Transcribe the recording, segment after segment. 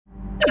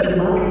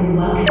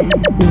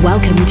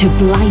Welcome to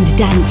Blind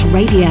Dance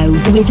Radio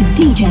with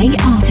DJ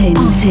Artin.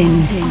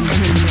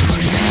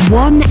 1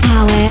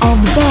 hour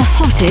of the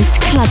hottest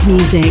club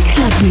music,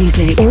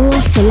 all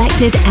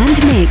selected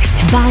and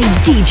mixed by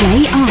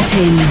DJ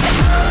Artin.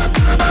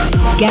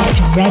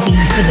 Get ready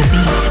for the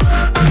beat.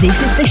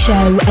 This is the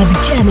show of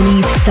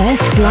Germany's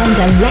first blind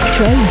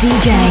electro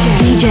DJ.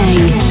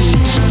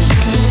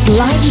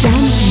 Blind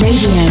Dance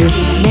Radio.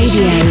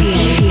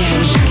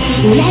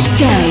 Let's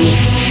go.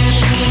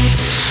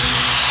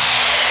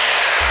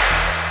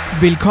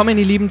 Willkommen,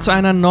 ihr Lieben, zu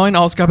einer neuen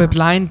Ausgabe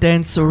Blind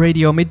Dance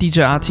Radio mit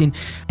DJ Artin.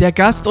 Der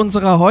Gast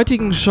unserer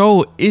heutigen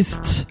Show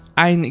ist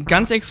ein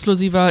ganz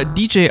exklusiver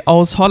DJ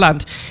aus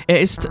Holland.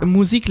 Er ist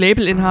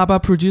Musiklabelinhaber,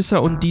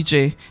 Producer und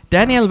DJ.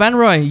 Daniel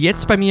Wanrooy,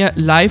 jetzt bei mir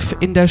live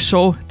in der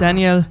Show.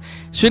 Daniel,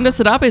 schön, dass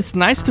du da bist.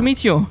 Nice to meet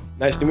you.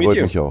 Nice to meet you.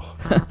 Freut mich auch.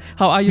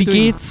 How are you Wie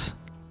geht's?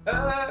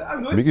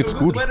 Mir geht's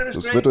gut.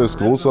 Das Wetter ist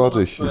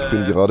großartig. Ich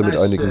bin gerade mit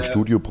einigen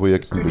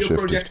Studioprojekten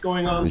beschäftigt.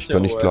 Ich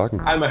kann nicht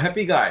klagen. I'm a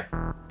happy guy.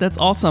 That's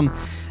awesome.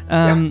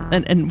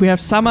 And we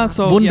have summer,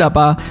 so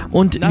wunderbar.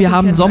 Und wir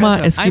haben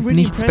Sommer, es gibt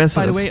nichts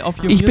Besseres.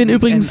 Ich bin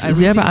übrigens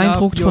sehr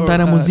beeindruckt von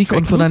deiner Musik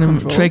und von deinem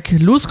Track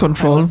Lose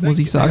Control, muss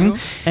ich sagen.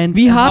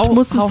 Wie hart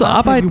musstest du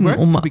arbeiten,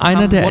 um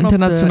einer der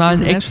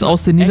internationalen Acts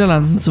aus den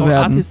Niederlanden zu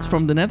werden?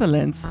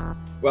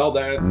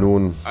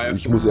 Nun,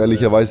 ich muss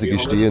ehrlicherweise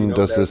gestehen,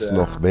 dass es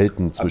noch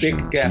Welten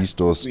zwischen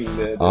Tiestos,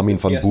 Armin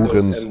van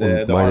Buurens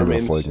und meinen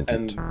Erfolgen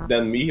gibt.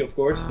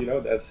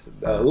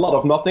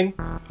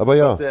 Aber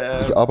ja,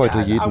 ich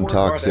arbeite jeden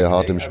Tag sehr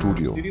hart im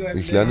Studio.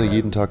 Ich lerne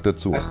jeden Tag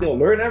dazu.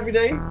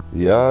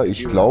 Ja,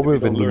 ich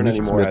glaube, wenn du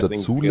nichts mehr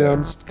dazu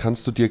lernst,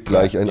 kannst du dir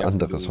gleich ein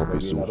anderes Hobby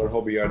suchen.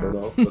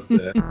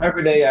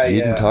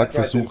 Jeden Tag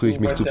versuche ich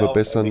mich zu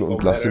verbessern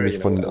und lasse mich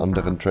von den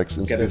anderen Tracks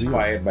inspirieren.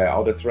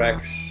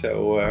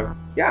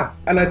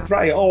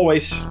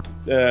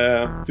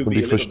 Und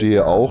ich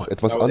verstehe auch,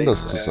 etwas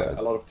anders zu sein.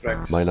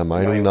 Meiner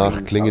Meinung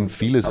nach klingen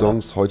viele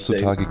Songs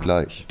heutzutage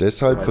gleich.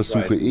 Deshalb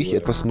versuche ich,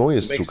 etwas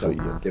Neues zu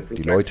kreieren,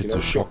 die Leute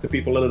zu schocken.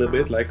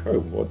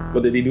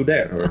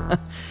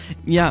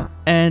 Ja,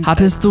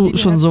 hattest du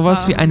schon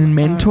sowas wie einen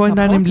Mentor in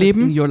deinem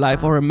Leben? In your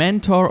life or a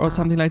mentor or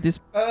something like this?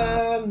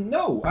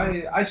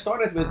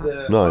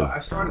 Nein,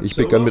 ich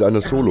begann mit einer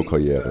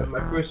Solo-Karriere.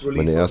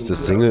 Meine erste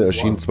Single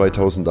erschien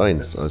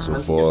 2001, also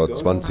vor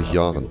 20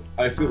 Jahren.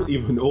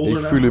 Ich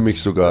fühle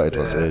mich sogar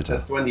etwas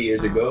älter.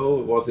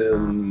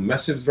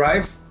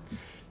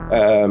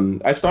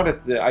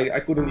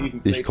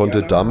 Ich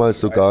konnte damals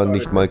sogar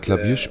nicht mal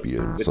Klavier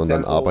spielen,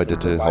 sondern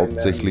arbeitete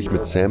hauptsächlich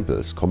mit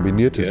Samples,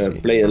 kombinierte sie.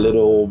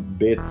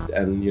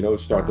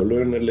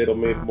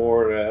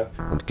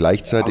 Und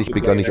gleichzeitig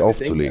begann ich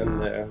aufzulegen.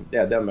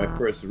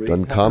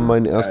 Dann kam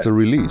mein erster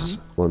Release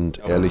und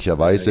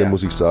ehrlicherweise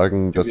muss ich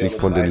sagen, dass ich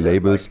von den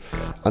Labels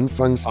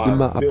anfangs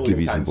immer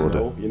abgewiesen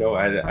wurde.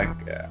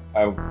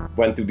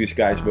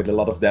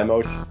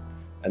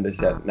 And they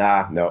said,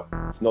 no,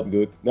 it's not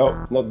good. No,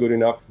 it's not good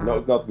enough. No,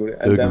 it's not good.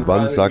 And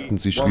irgendwann sagten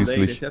sie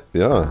schließlich,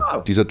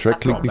 ja, dieser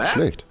Track klingt nicht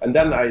schlecht. Und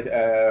dann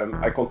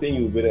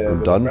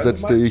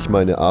setzte ich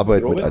meine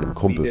Arbeit mit einem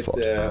Kumpel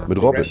fort,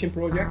 mit Robin.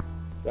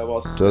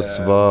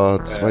 Das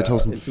war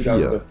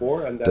 2004.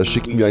 Da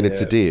schickten wir eine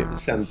CD.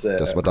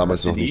 Das war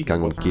damals noch nicht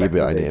gang und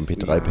gäbe, eine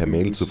MP3 per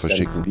Mail zu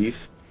verschicken.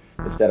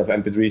 Instead of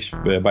MP3s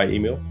by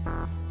email.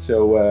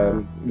 So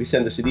we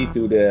sent the CD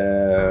to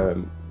the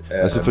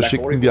Also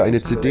verschickten wir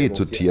eine CD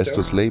zu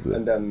Tiestos Label.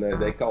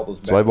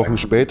 2 Wochen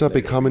später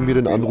bekamen wir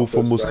den Anruf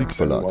vom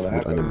Musikverlag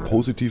mit einem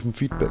positiven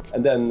Feedback.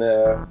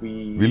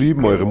 Wir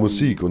lieben eure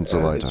Musik und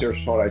so weiter.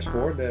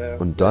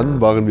 Und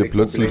dann waren wir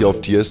plötzlich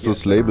auf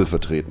Tiestos Label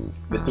vertreten.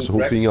 So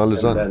fing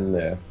alles an.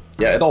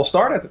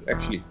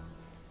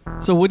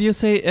 So would you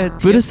say,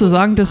 würdest du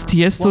sagen, dass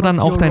Tiesto dann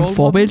auch dein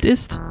Vorbild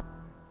ist?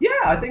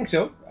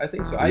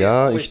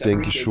 Ja, ich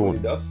denke schon.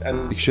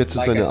 Ich schätze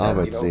seine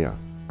Arbeit sehr.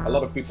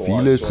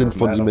 Viele sind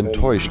von ihm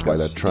enttäuscht, weil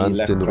er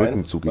Trance den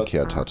Rücken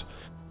zugekehrt hat.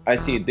 Aber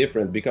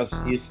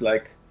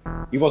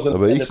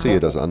ich sehe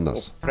das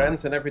anders.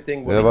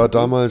 Er war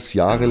damals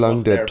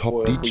jahrelang der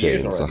Top-DJ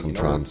in Sachen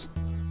Trance.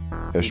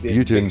 Er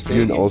spielte in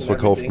vielen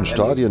ausverkauften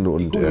Stadien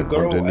und er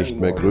konnte nicht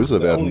mehr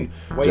größer werden.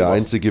 Der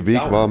einzige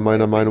Weg war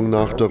meiner Meinung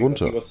nach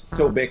darunter.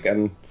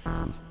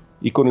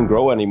 Ihr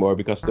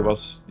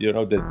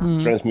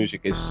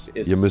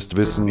müsst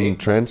wissen,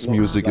 Trance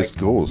Music ist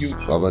groß,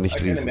 aber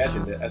nicht riesig.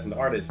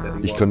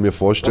 Ich kann mir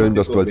vorstellen,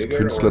 dass du als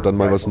Künstler dann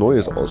mal was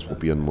Neues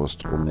ausprobieren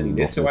musst, um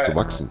noch mehr zu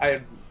wachsen.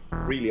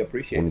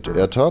 Und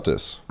er tat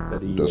es.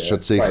 Das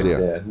schätze ich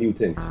sehr.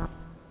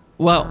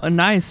 Wow,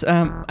 nice.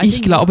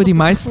 Ich glaube, die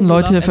meisten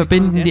Leute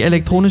verbinden die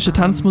elektronische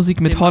Tanzmusik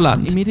mit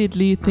Holland.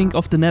 Immediately think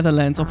of the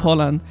Netherlands, of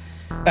Holland.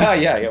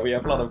 Yeah, we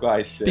have a lot of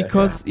guys.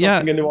 Because,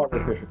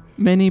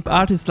 many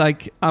artists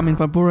like Armin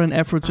van Buuren,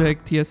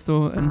 Afrojack,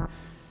 Tiesto, and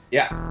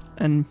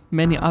and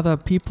many other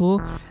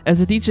people.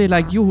 As a DJ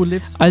like you who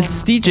lives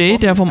als DJ,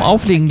 der vom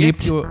Auflegen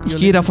lebt, ich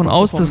gehe davon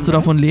aus, dass du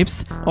davon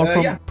lebst, or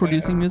from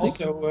producing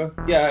music?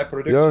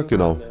 Ja,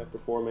 genau.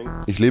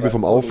 Ich lebe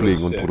vom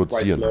Auflegen und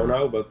Produzieren.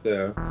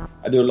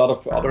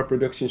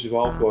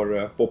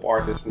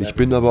 Ich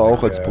bin aber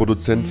auch als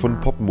Produzent von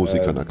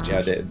Popmusikern aktiv.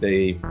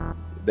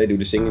 They do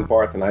the singing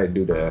part and I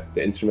do the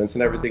instruments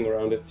and everything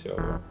around it. So,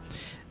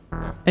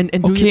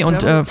 okay,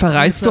 und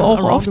verreist du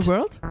auch oft?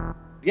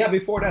 Yeah,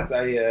 before that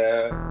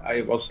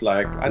I was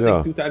like, I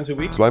think 2 times a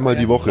week. Zweimal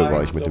die Woche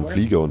war ich mit dem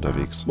Flieger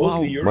unterwegs.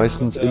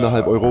 Meistens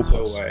innerhalb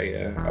Europas.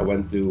 I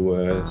went to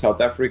South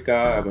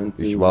Africa,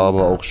 ich war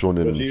aber auch schon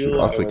in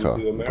Südafrika,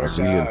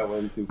 Brasilien,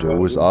 der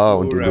USA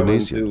und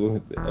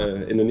Indonesien.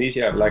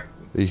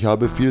 Ich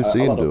habe viel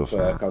sehen dürfen.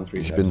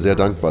 Ich bin sehr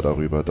dankbar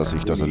darüber, dass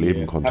ich das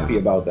erleben konnte.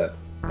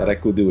 That I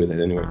could do it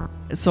anyway.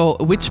 So,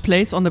 which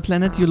place on the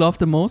planet you love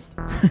the most?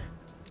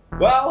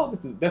 Well,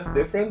 that's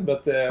different,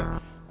 but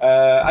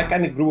I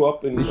kind of grew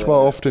up in. Ich war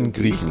oft in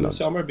Griechenland.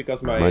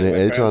 Meine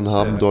Eltern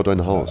haben dort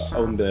ein Haus.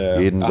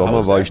 Jeden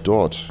Sommer war ich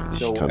dort.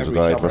 Ich kann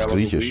sogar etwas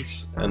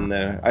Griechisch. And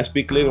I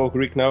speak little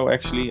Greek now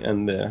actually,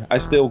 and I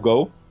still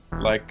go.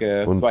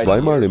 Und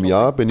zweimal im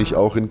Jahr bin ich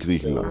auch in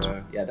Griechenland.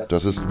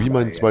 Das ist wie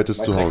mein zweites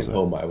Zuhause.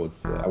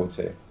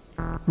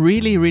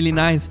 Really, really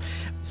nice.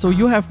 So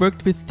you have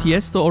worked with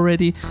Tiesto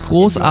already.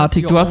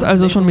 Großartig. Du hast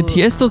also schon mit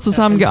Tiesto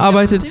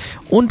zusammengearbeitet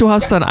und du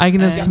hast dein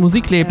eigenes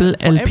Musiklabel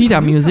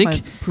Elpida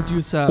Music.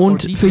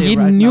 Und für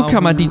jeden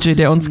Newcomer-DJ,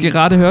 der uns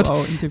gerade hört,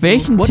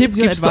 welchen Tipp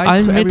gibst du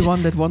allen mit,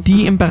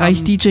 die im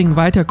Bereich DJing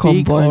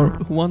weiterkommen wollen?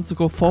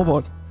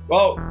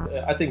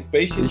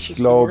 Ich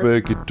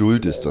glaube,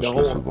 Geduld ist das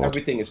Schlüsselwort.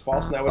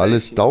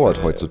 Alles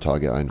dauert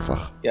heutzutage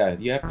einfach.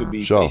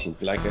 Schau,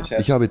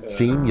 ich habe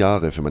 10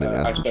 Jahre für meinen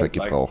ersten Track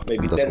gebraucht,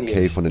 um das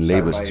Okay von den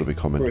Labels zu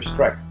bekommen.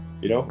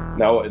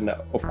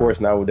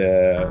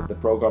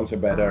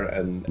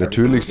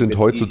 Natürlich sind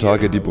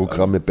heutzutage die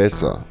Programme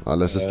besser,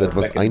 alles ist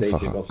etwas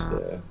einfacher.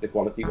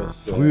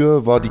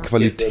 Früher war die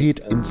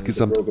Qualität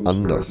insgesamt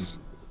anders.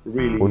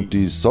 Und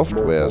die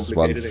Softwares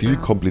waren viel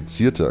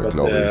komplizierter,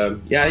 glaube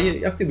ich.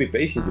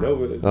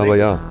 Aber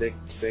ja,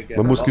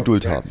 man muss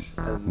Geduld haben.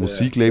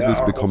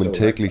 Musiklabels bekommen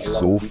täglich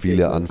so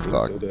viele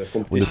Anfragen.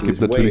 Und es gibt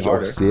natürlich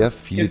auch sehr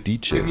viele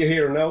DJs.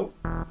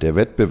 Der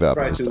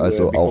Wettbewerb ist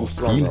also auch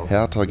viel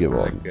härter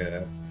geworden.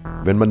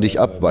 Wenn man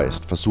dich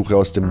abweist, versuche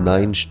aus dem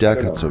Nein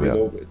stärker zu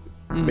werden.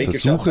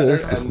 Versuche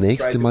es, das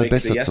nächste Mal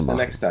besser zu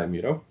machen.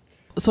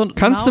 So,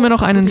 kannst du mir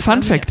noch einen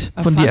Fun-Fact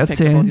von dir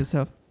erzählen?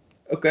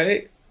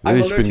 Okay.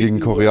 Ich bin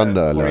gegen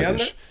Koriander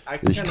allergisch.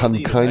 Ich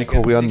kann kein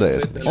Koriander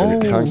essen. Ich bin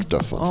krank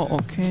davon.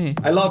 Okay.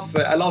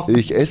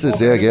 Ich esse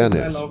sehr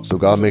gerne,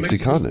 sogar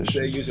mexikanisch.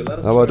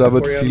 Aber da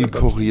wird viel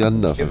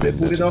Koriander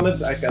verwendet.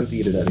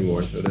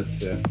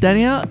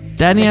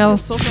 Daniel,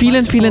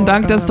 vielen, vielen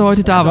Dank, dass du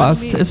heute da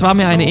warst. Es war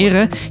mir eine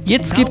Ehre.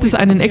 Jetzt gibt es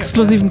einen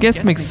exklusiven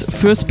Guestmix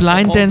fürs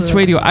Blind Dance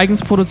Radio,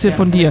 eigens produziert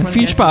von dir.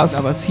 Viel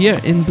Spaß. Aber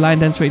hier in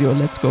Blind Dance Radio.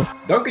 Let's go.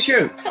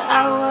 Dankeschön.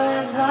 I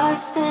was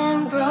lost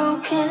and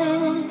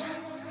broken.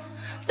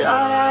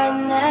 Thought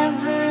I'd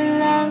never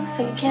love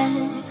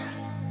again.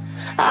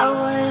 I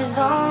was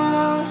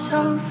almost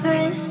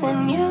hopeless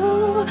and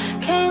you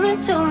came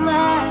into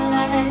my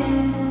life.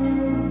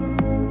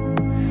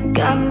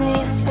 Got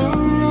me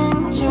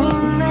spinning,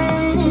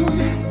 dreaming.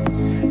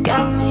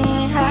 Got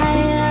me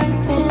high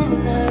up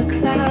in the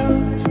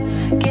clouds.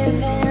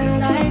 Giving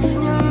life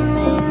new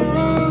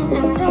meaning.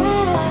 And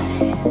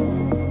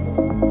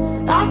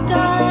I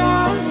thought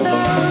I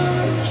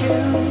found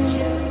you.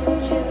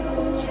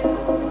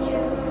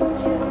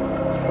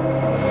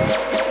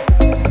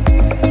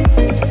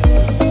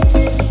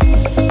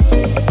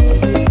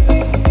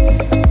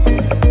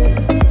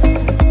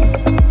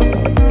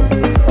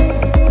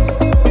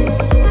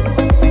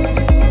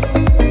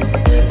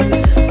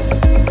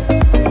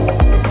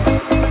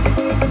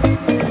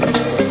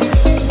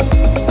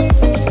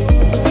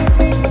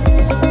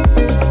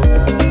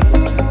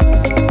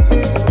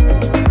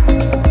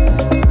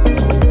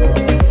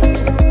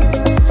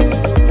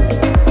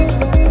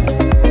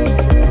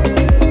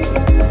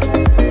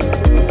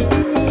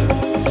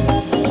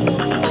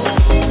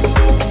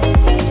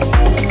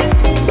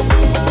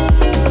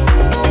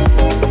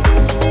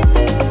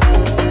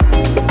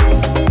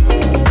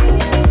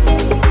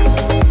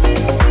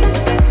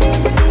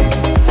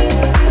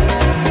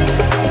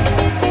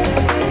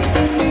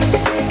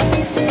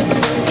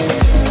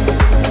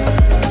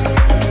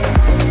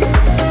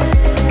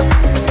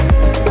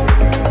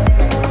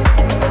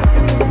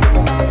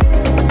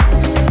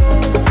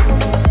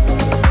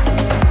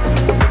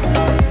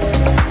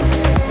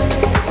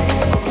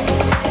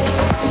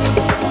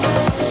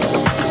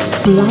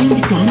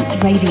 Blind Dance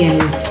Radio.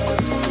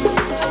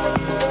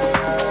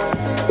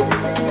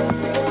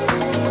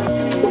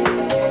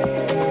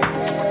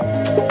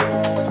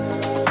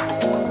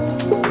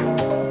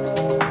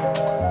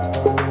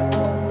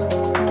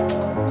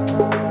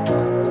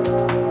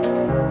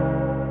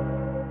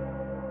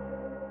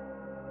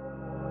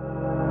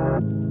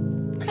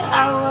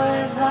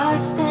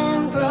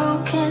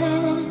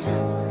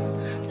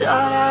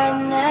 Thought I'd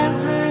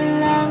never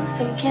love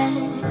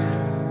again.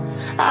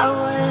 I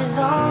was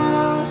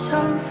almost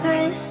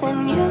hopeless,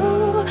 and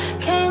you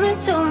came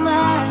into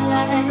my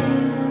life.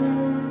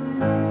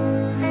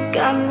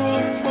 Got me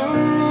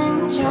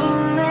spinning,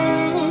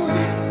 dreaming.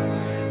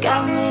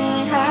 Got me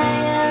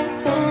high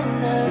up in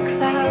the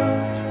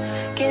clouds,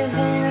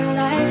 giving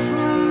life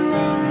new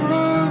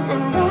meaning.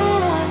 And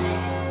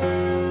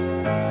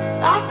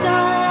I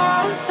thought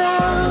I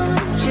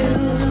found you.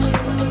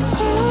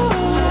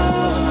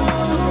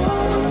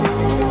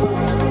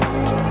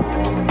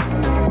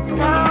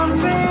 Now I'm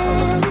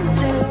brand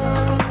new.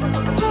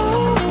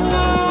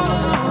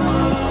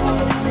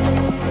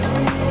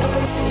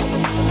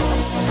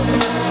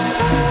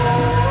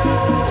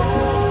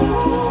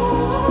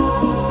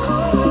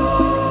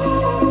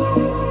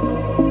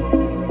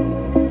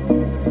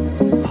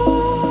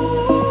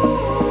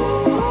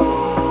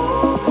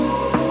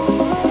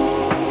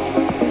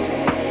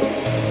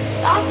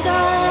 I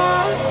thought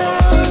I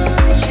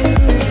found you.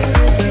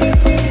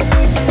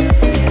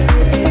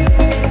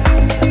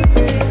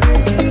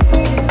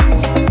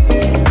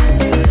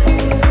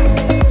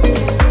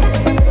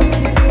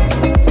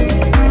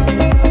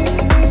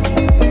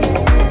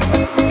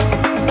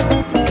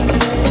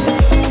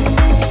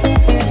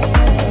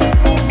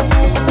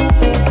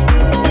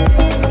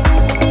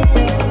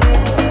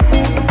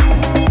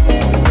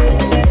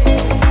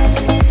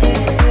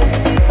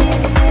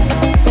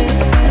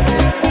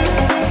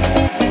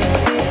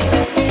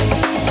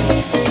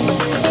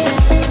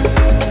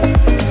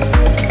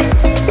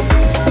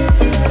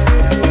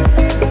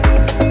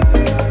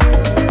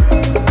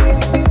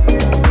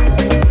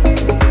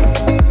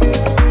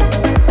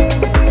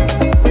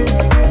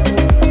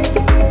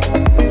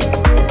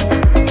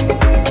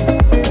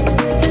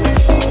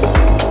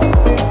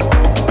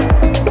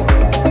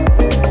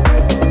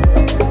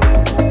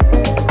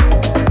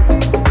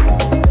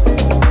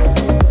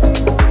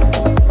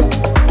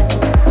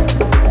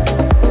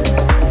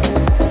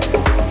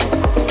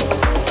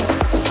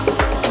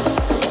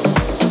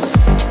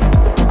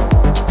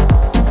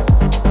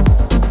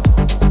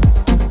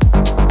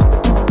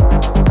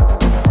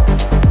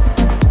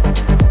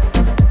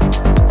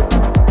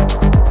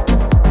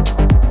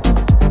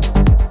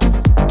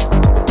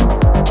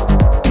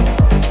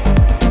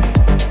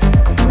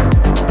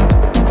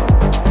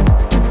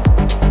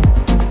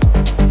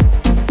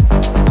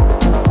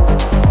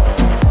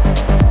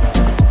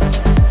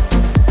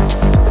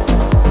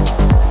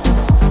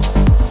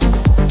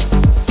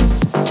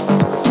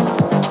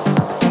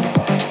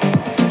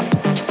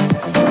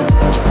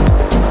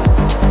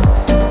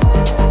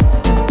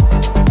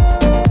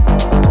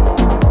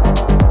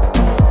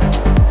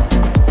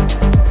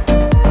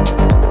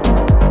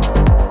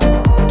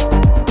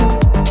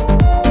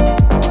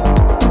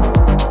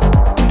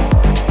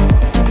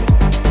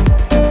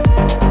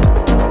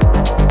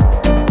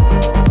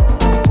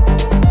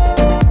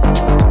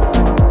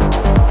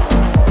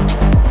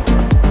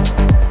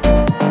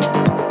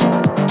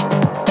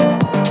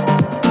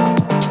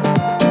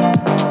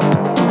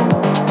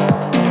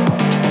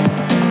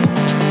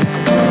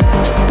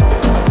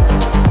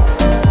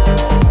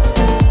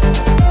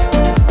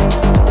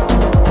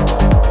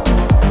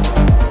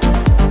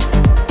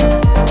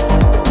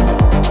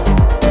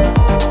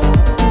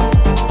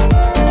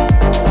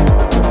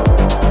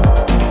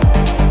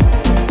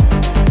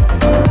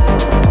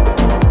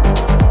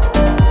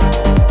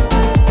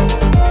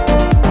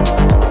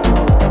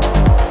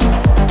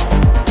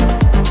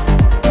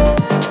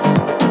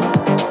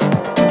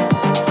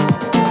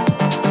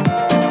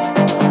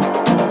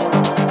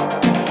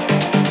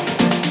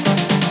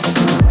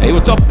 Hey,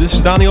 what's up? This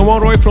is Daniel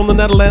Wanrooy from the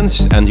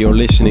Netherlands, and you're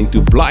listening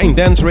to Blind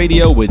Dance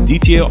Radio with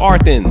DJ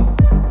Artin.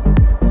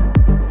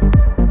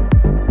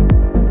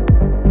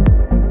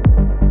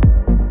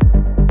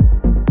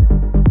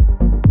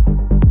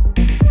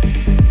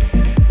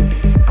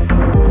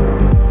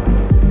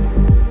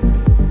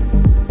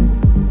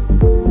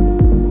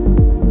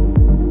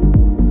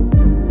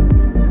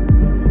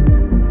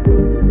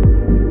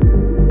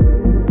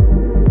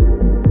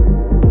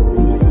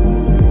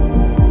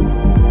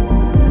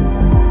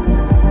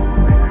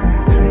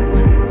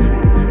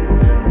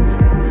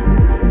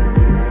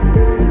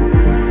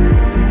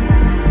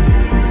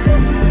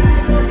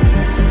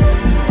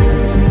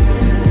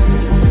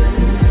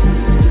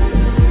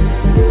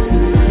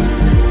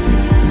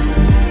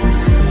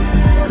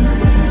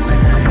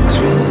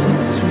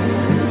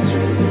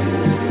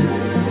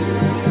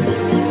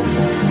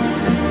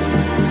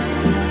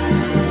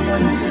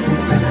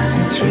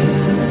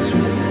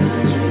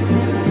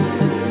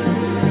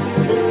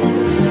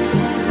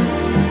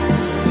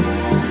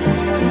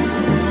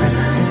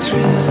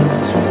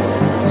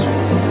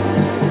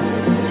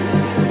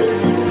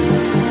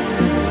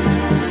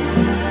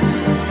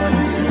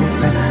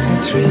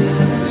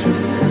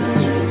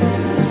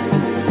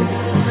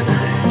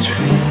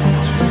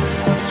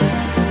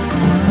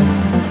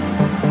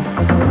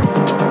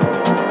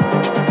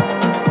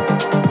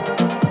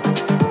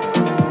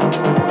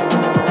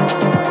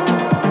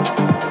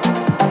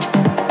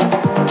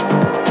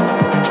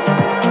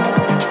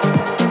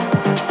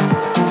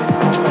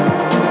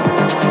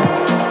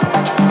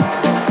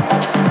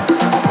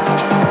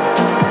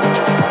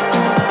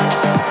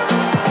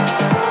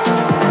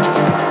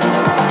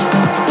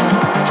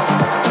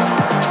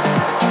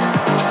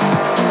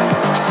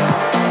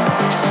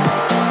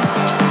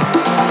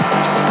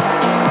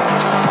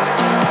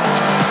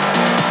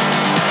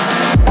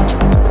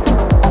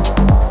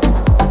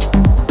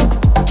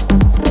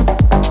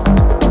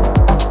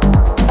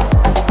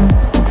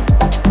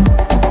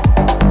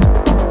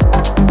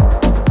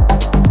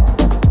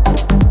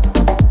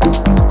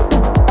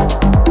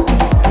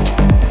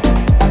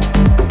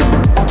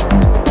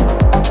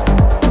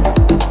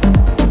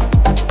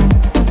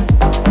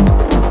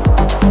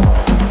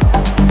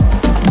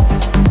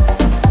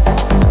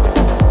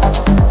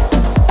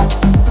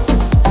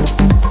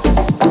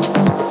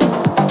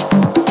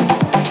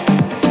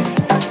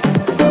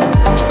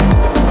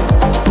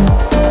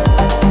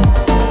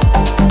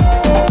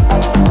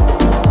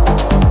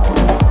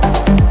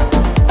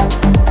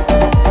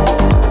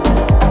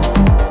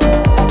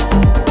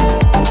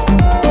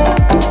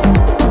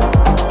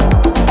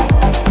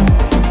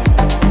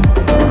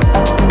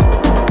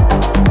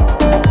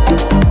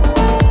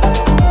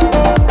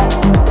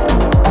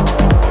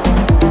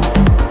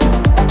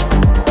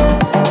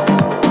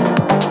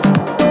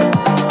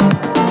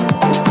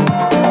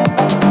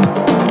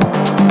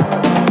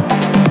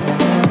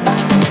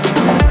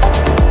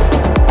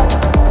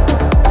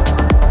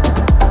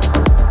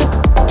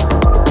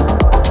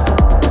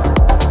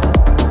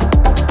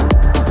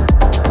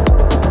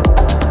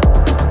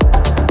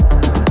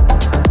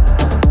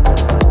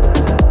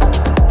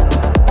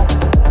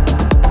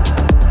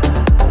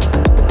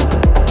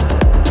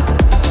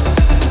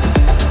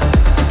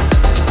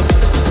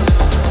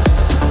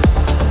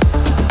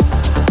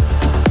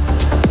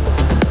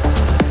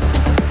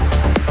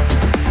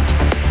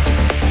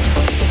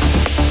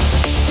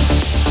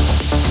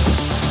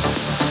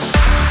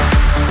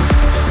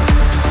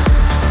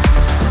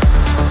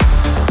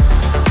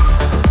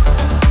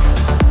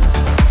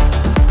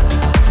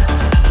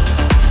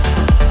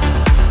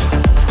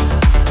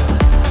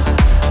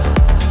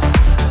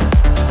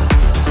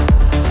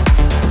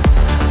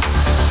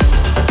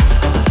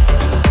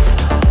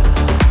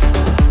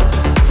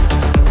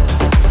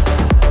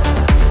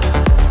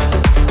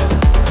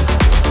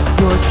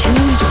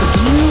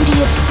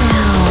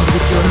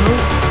 with your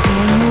host,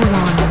 Daniel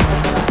Wanrooy.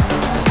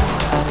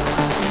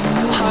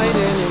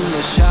 Hiding in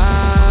the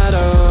shadows,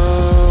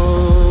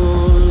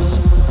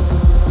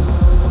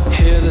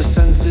 hear the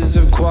senses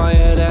of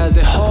quiet as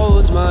it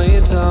holds my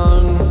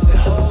tongue.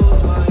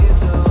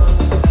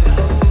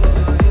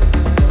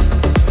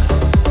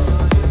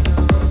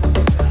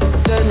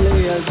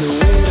 Deadly as the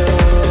widow,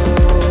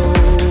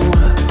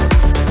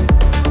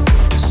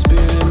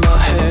 spinning my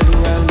head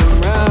round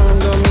and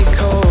round, got me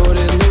caught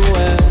in the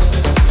web.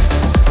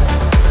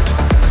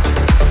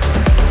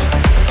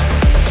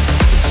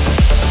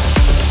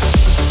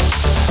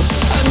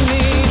 I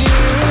need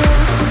you,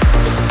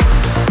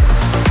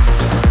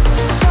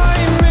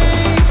 find me.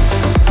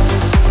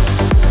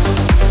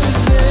 Is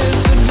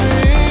this a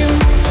dream?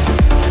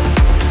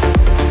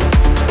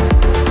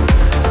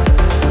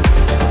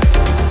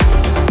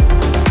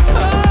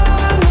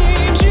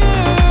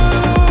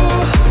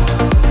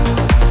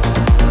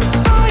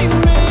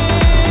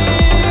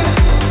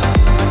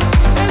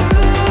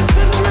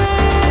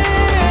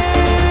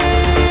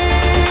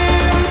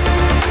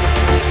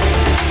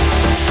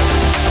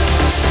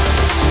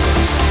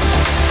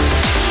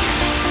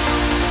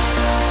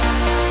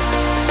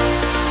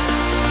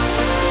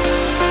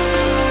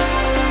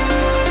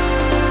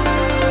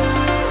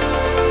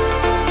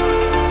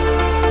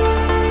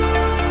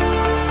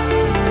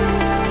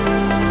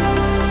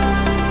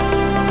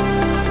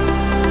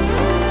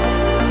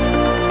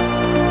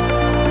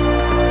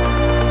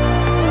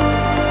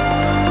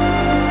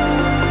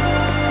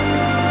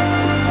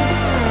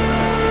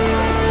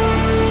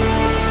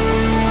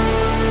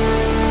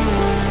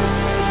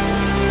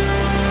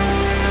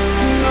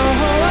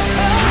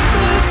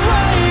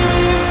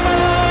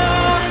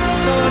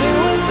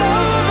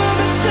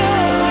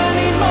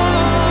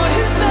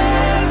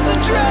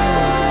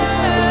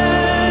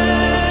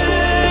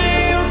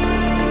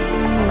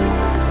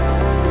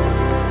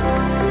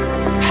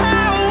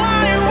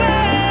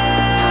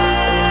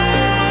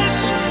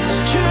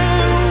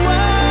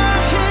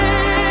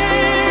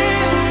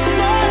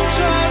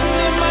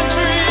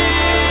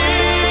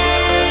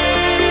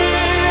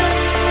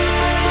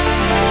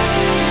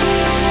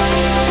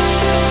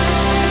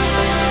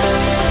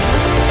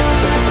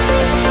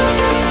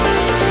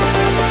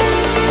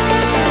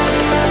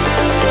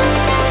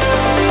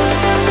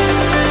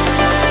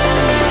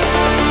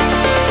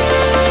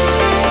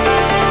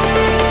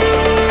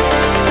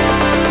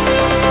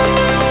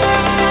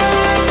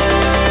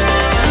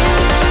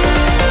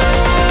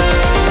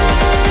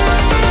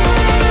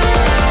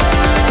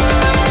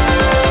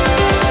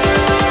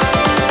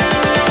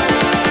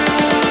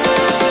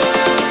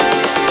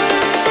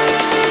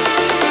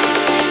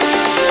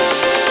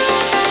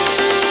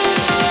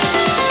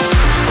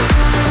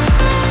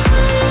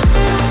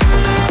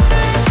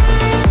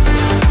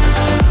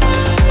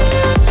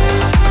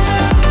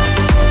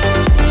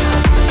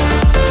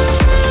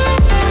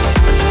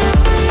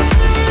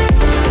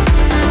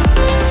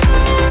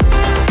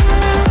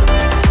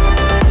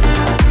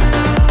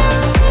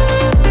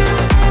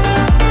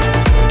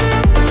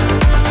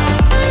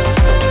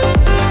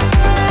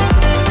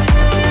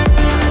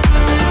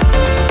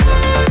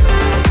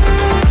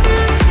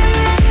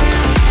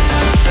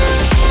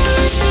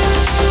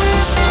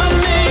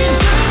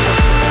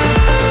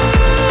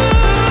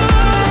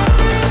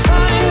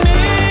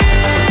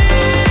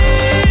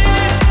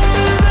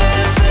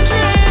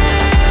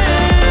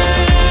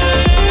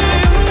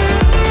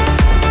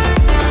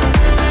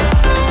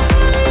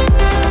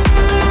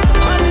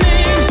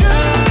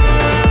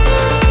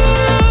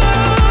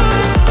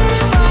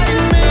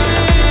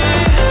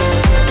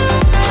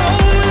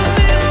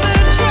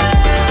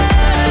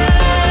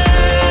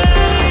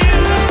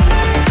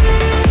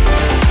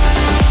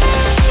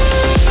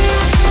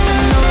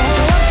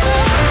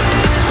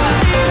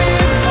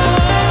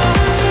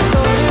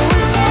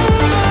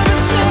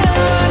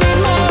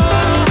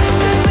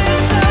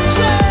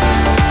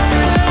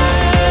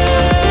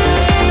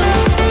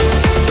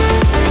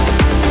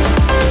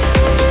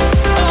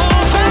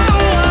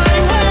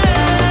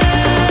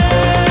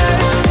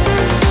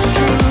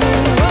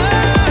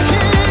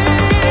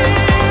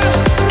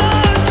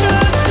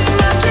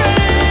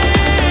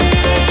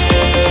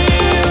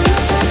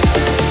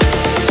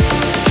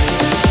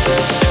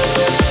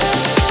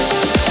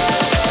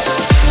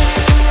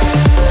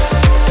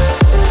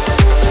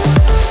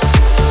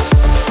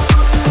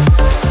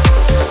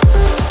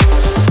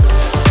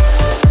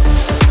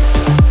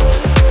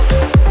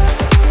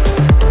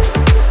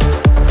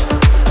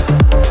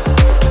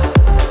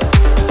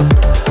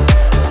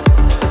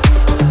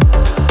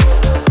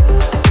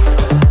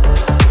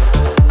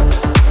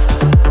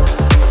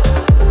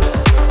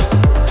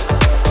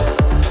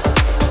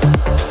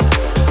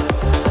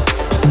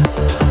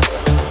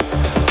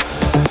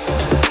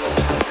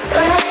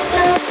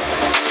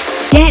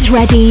 Get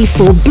ready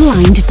for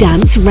Blind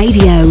Dance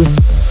Radio.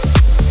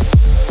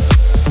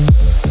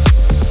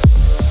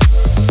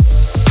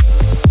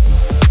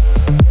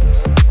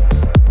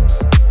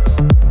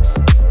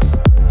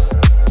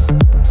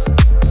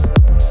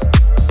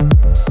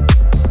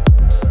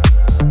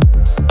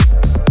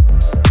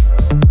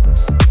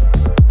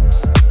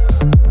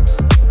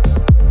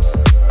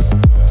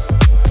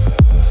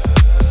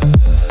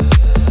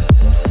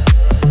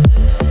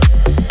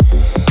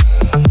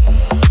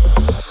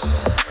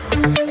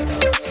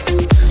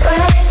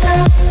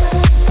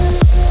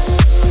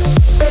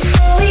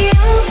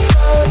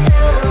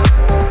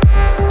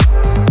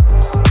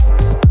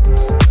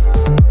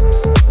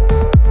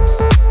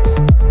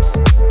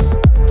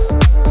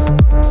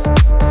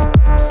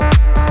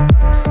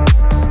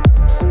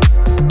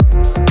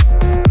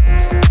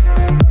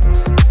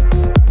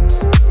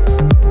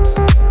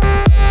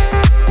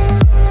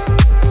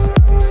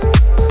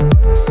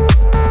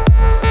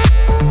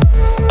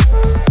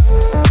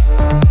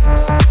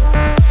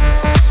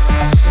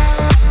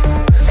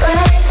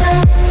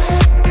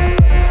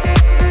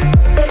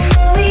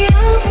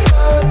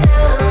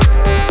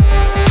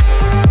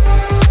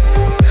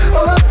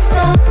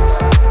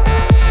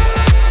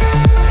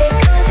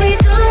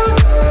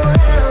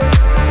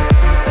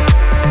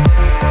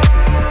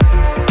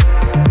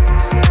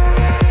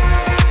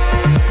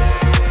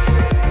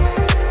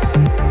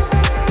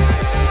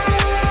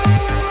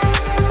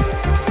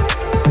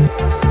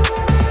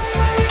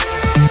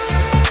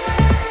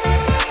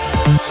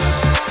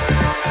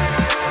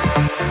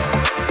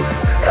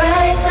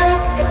 Rise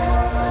up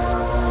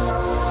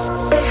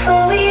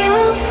before we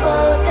all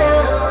fall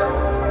down.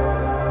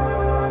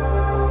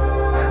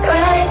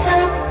 Rise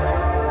up,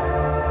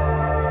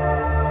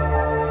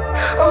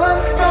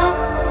 won't stop.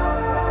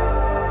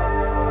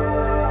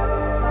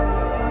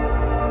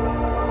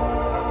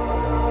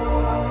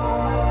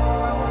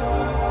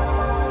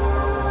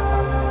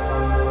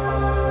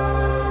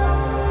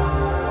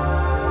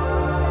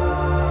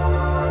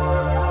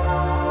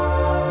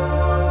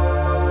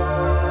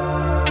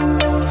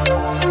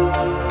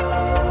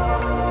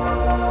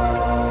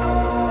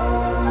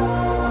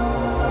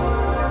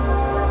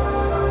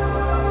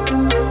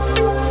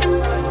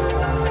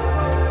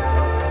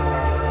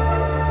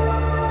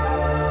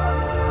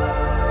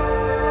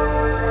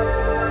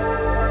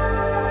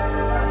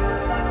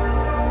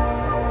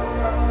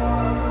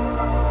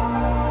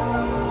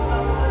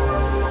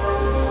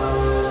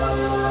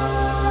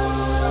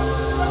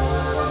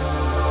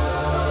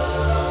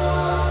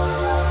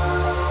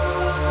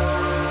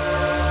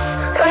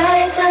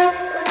 Rise up.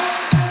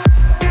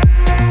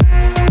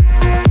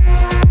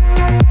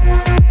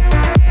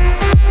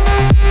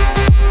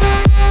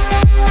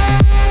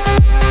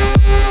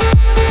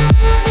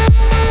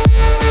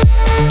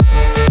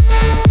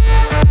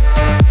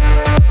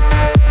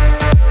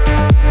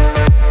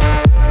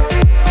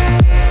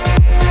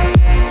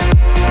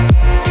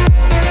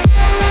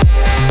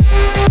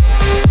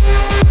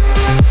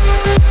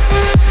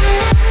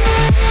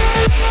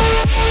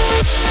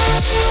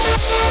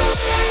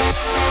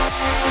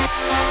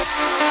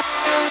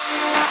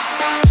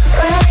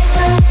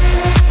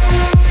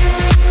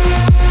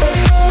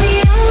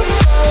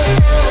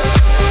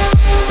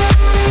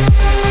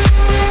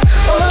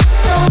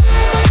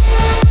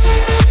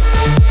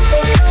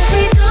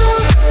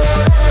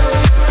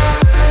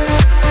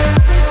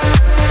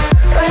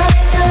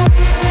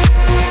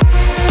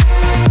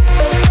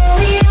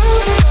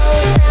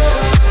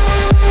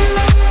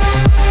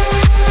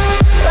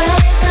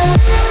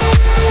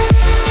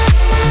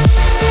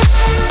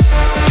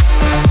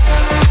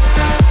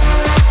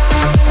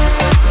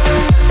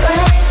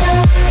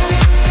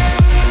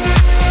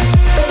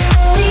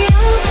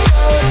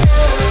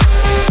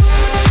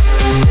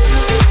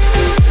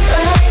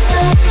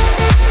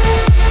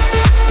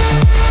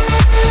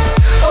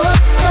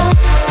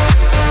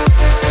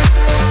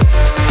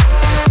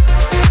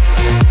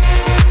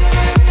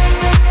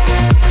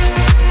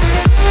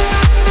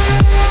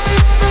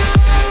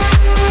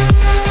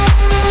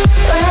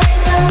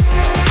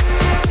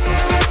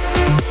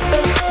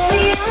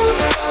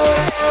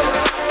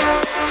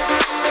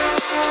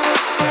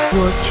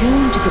 You're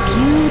tuned to the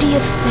beauty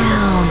of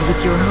sound with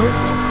your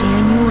host,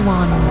 Daniel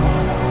Wanrooy.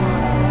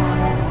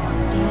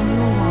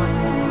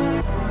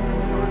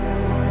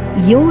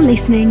 You're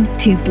listening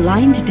to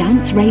Blind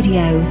Dance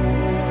Radio.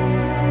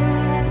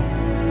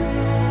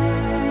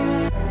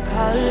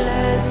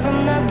 Colors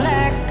from the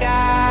black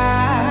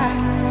sky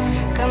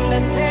come to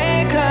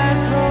take us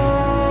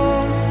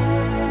home.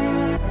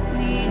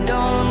 We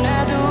don't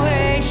have to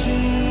wait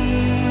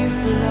here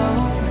for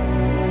long.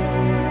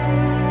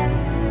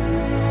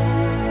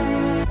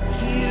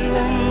 Here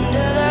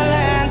under the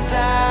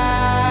landslide,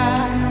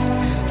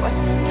 watch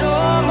the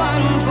storm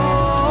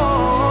unfold.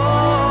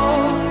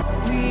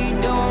 We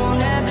don't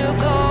have to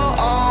go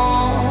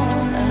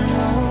on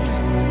alone.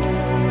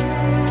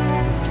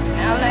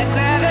 Now let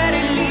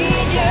gravity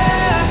lead ya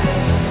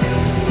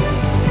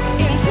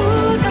into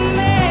the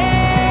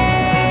mist.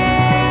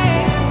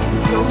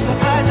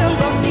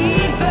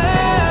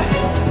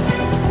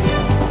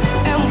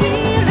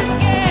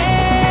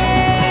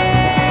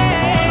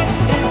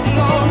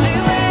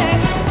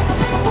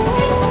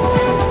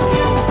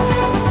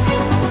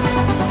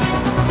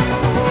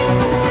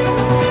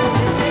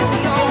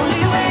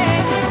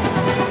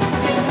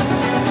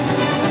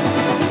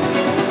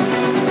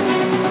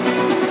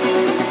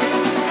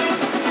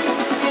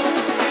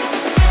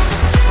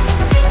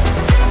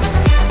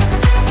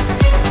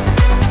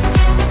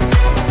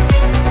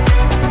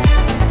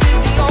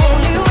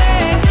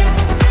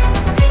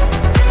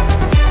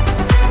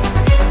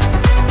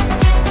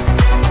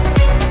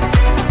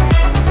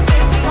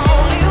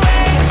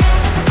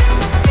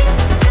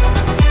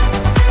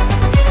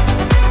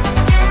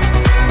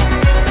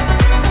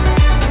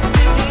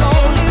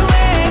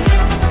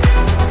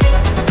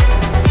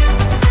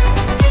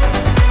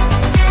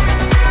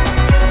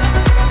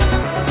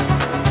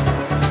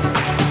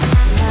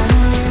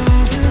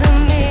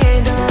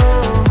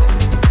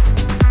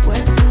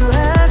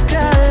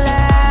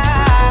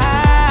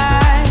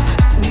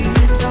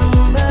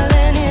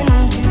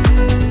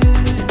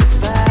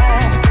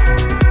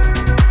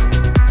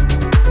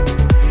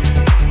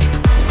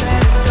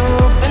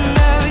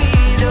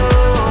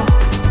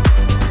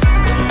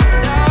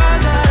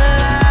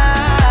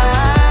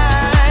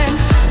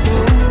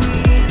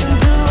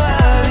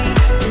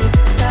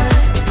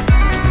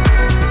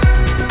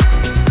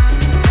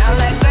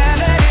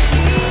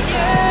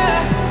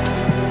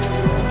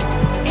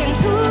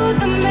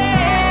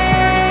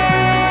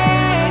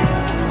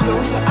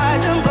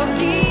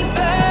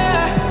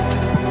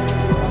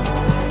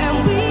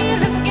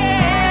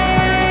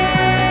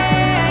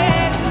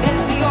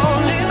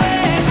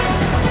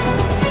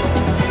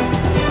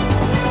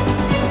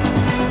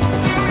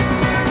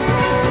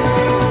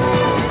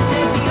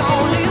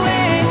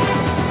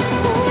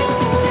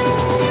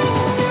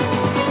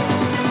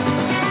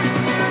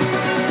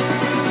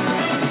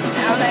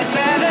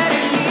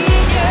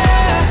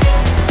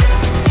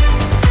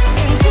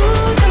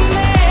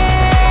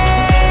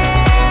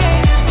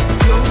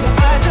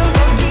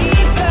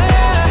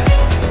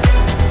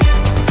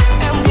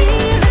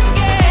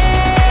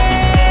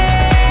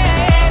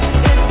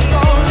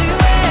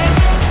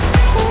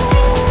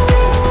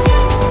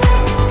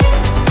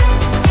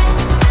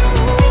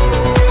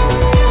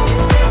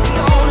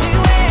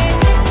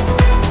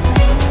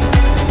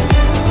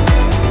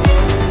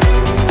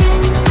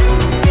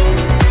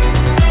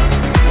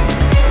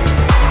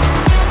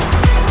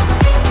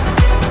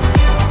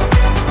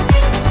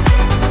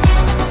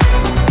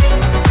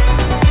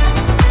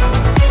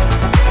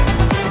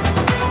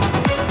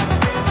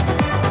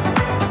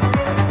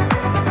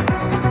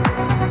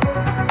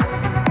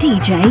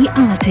 DJ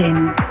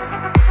Artin.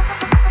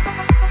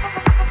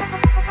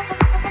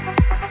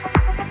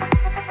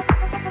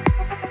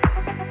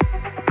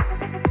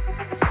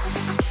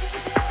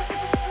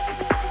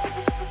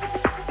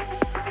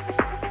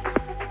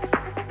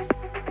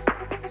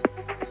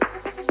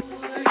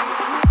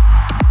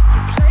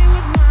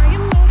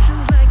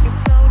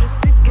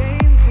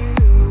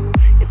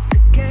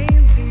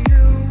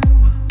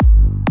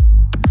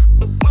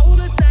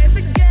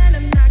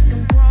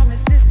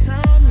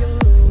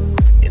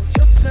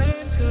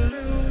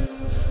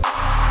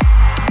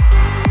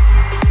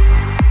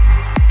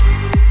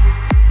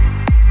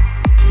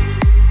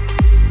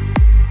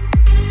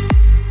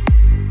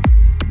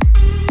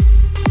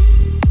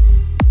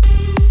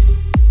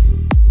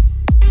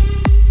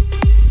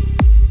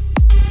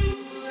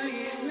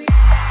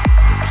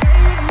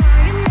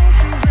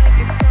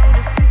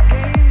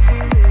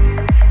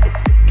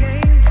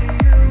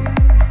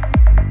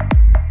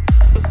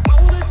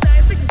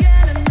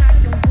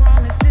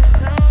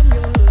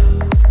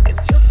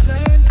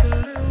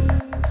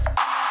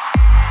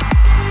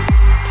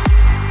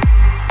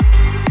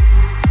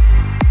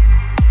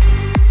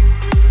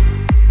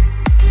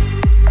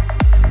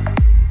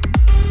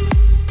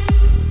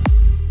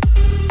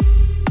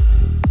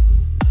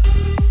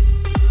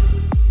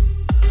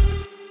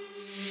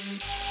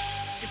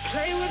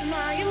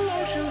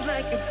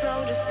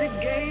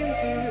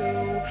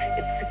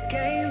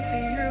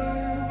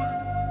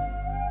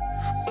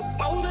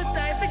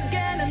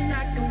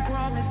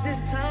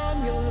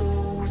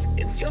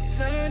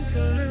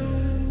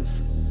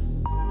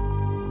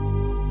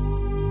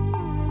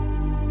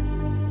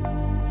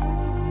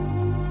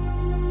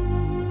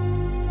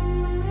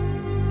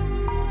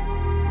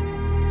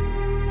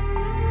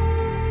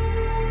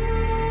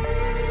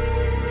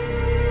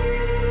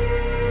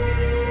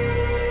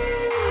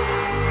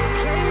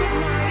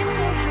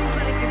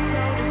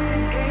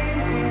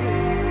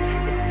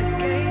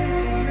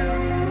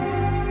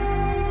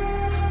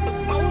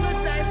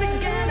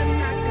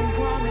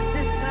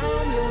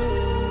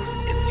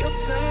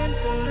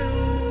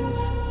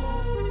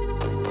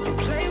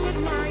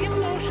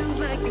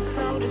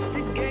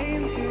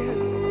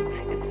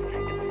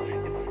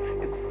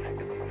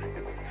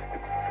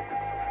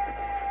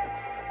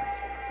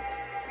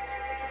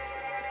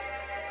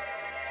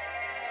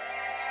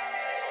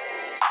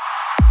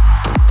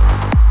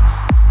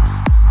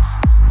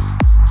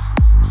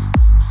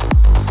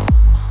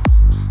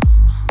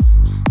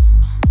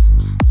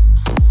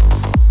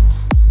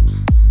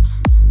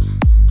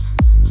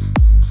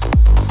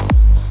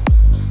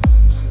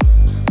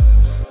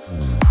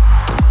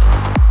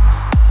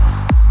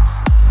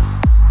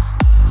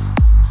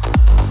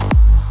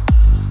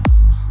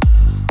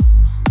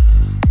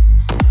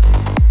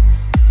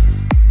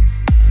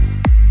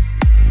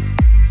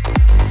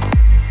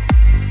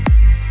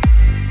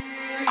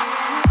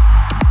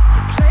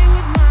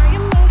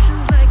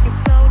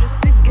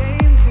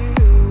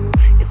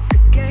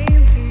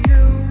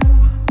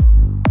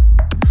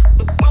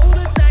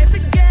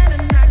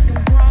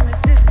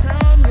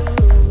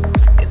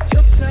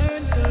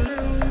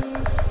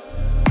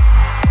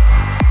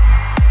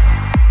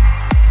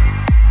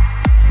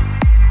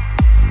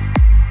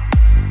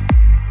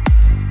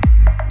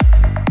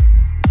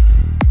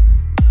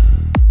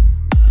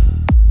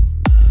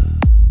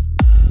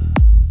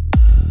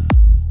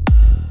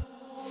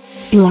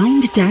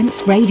 Blind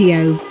Dance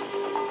Radio.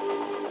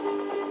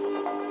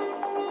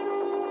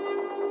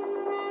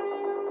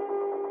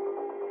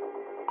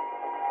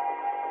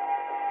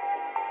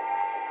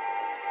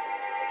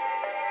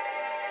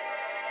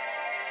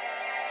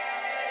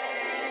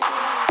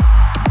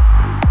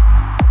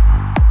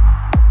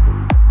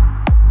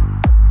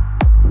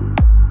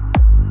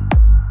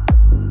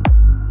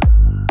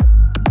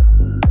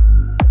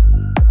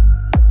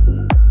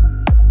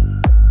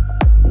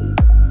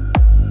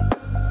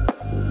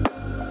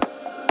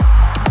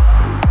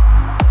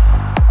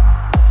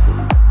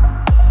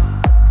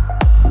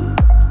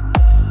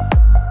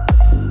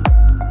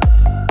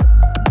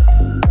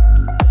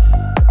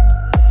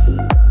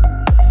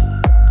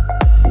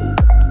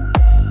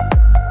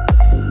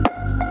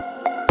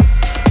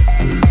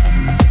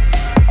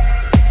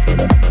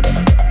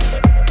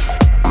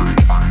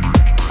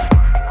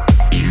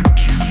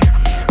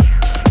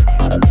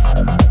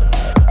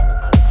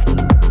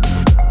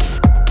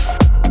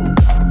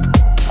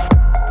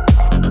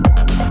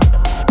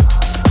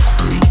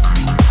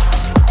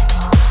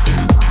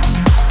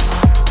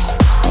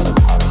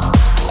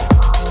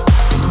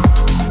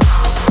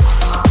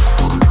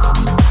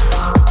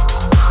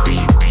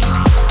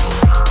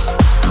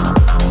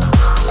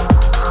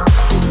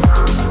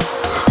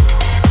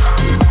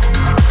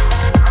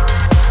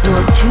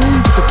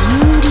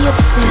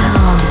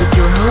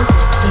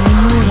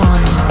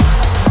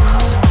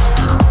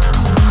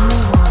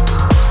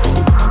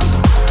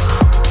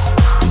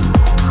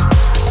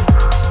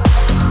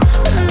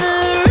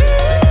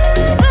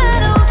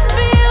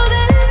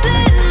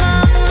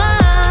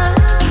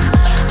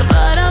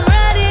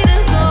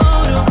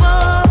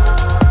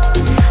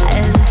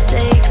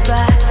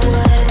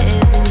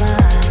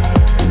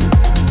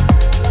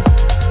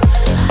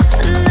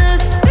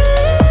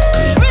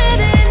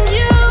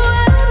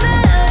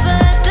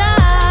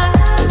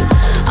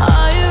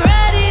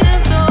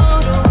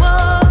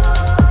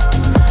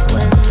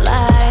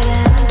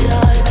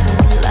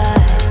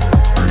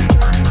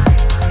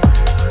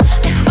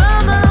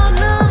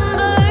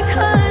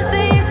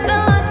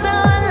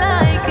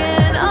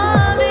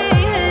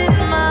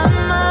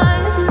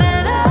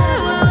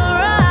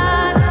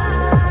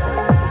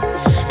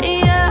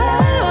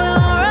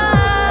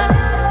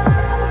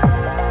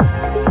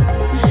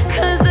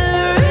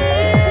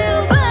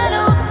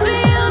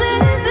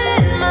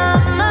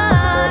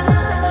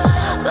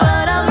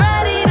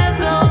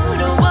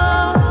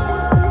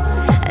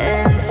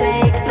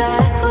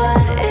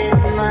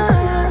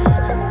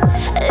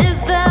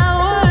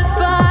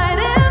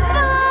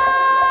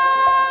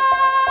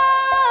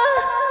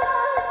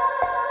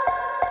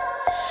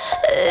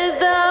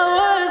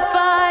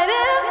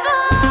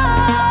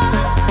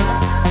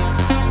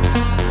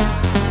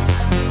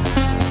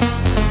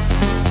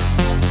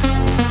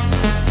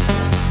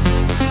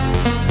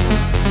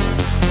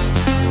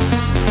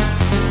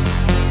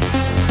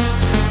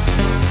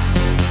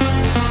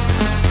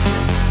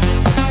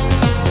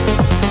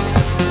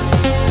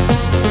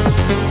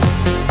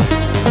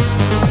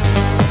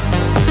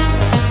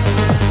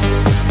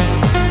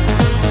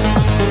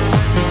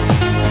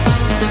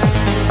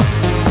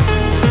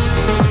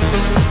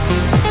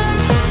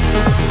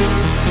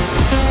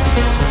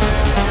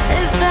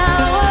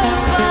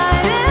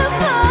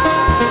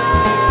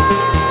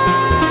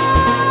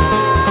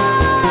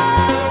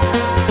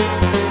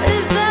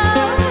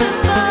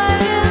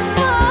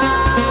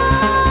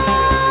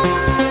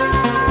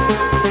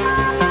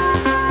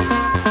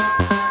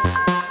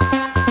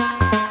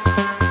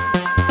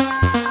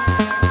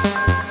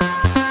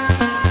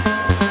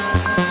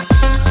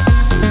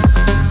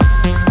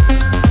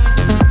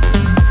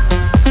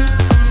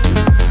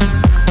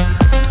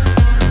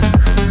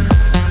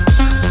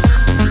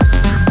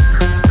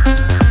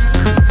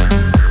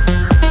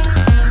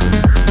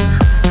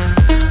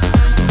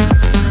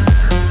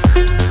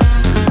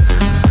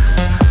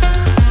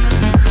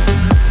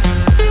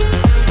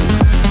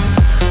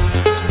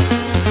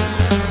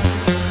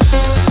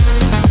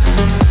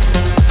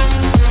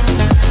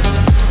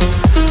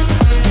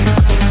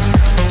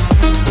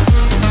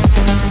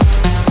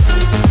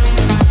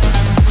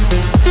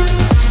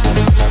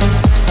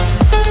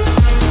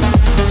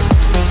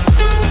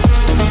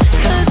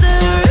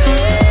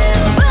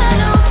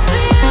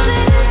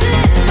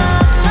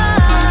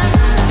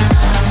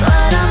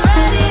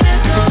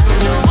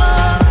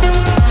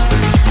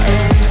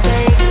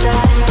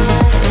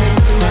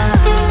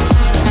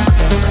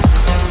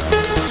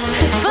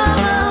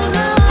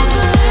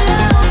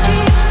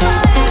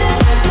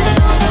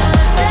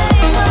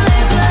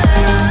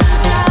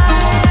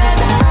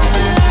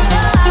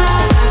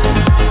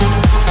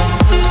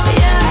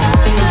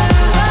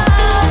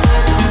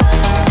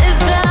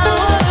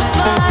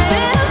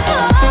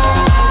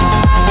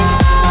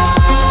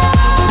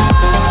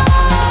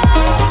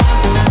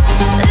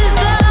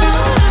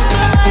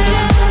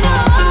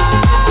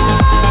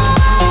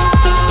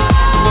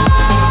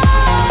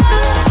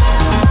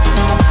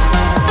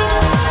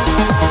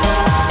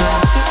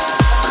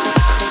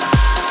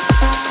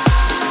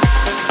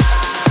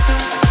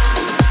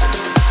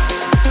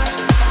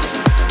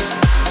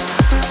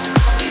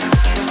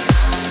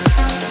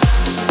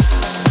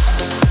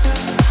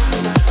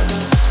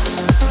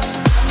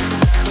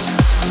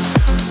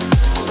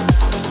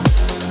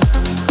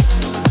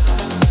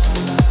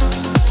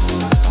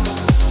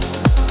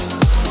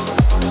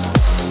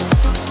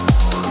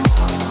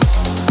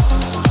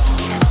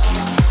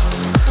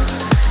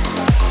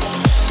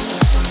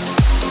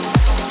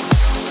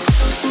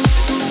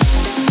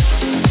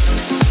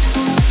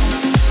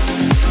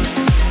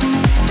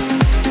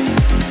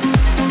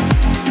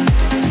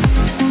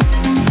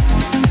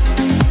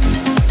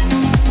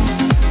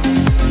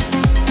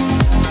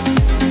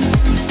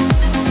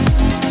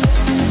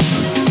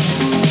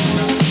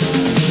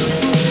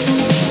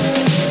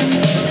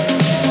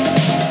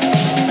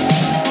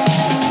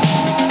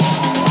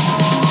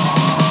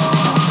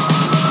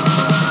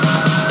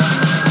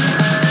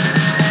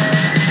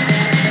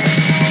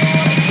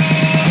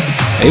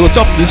 Hey, what's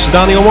up? This is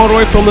Daniel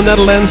Wanrooy from the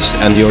Netherlands,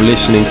 and you're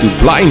listening to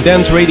Blind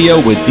Dance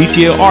Radio with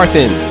DJ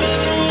Artin.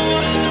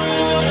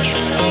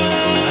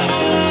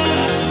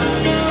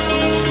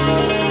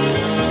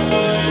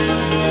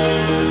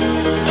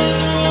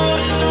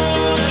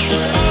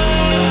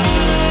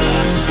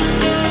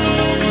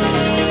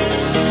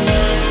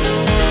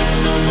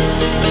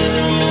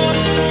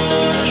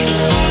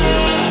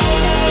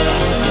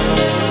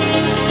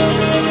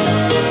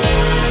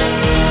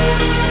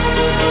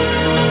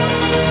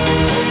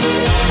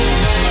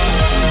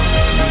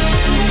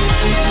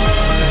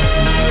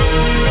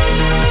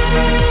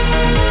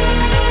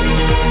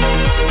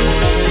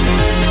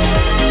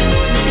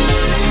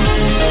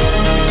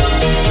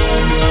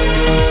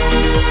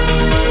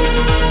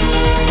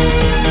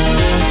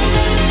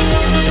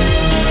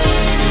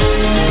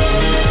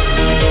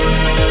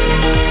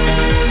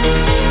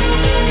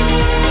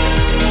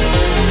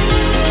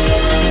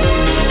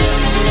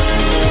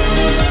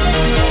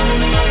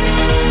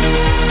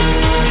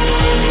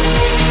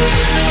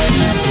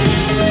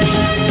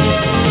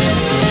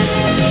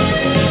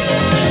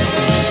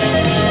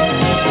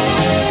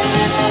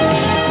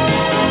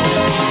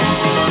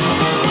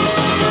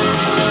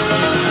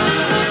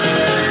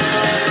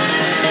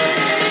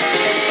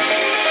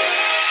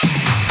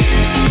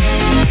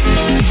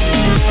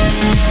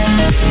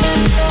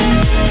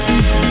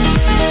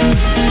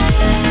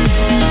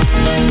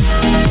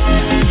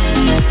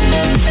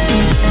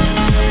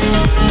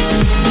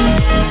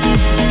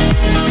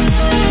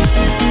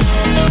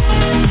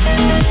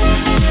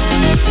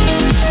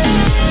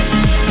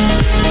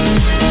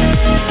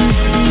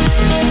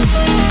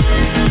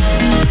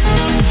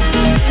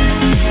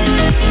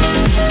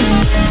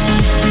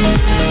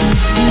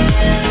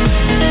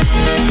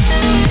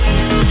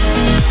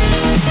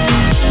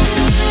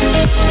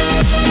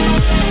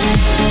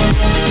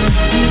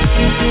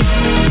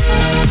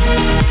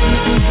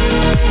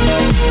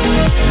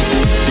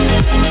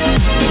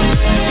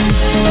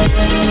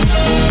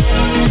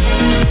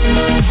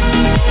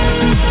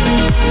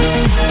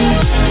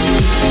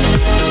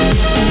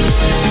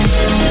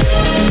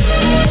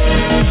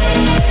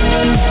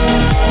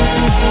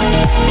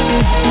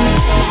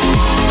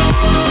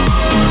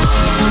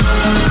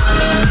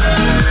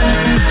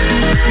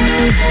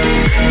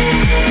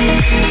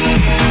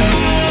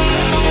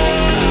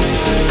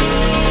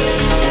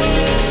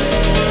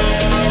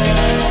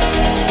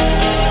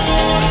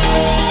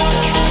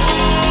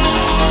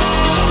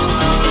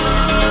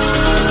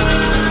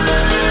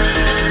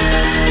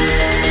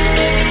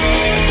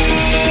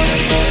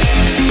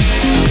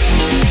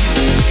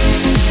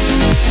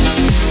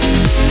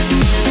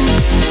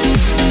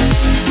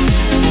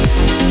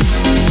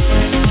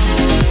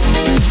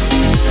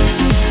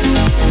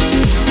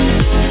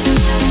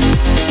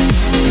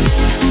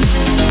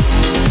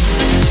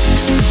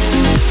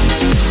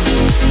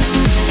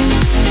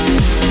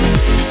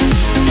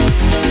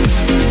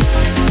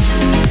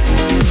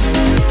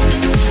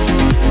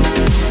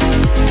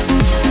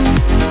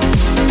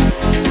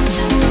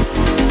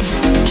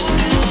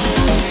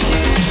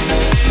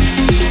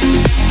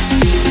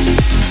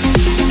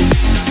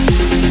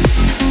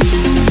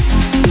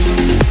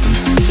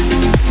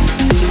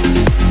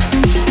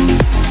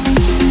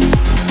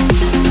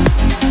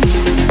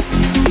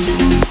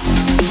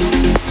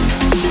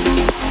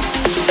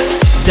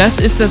 Das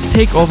ist das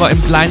Takeover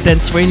im Blind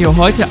Dance Radio.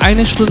 Heute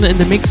eine Stunde in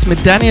the Mix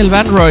mit Daniel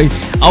Wanrooy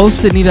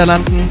aus den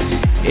Niederlanden.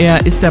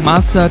 Er ist der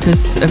Master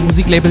des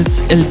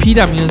Musiklabels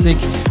Elpida Music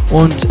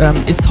und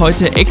ist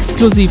heute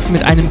exklusiv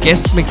mit einem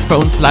Guestmix bei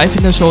uns live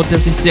in der Show, der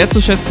sich sehr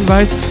zu schätzen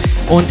weiß.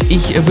 Und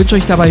ich wünsche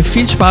euch dabei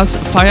viel Spaß,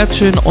 feiert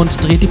schön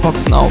und dreht die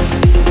Boxen auf.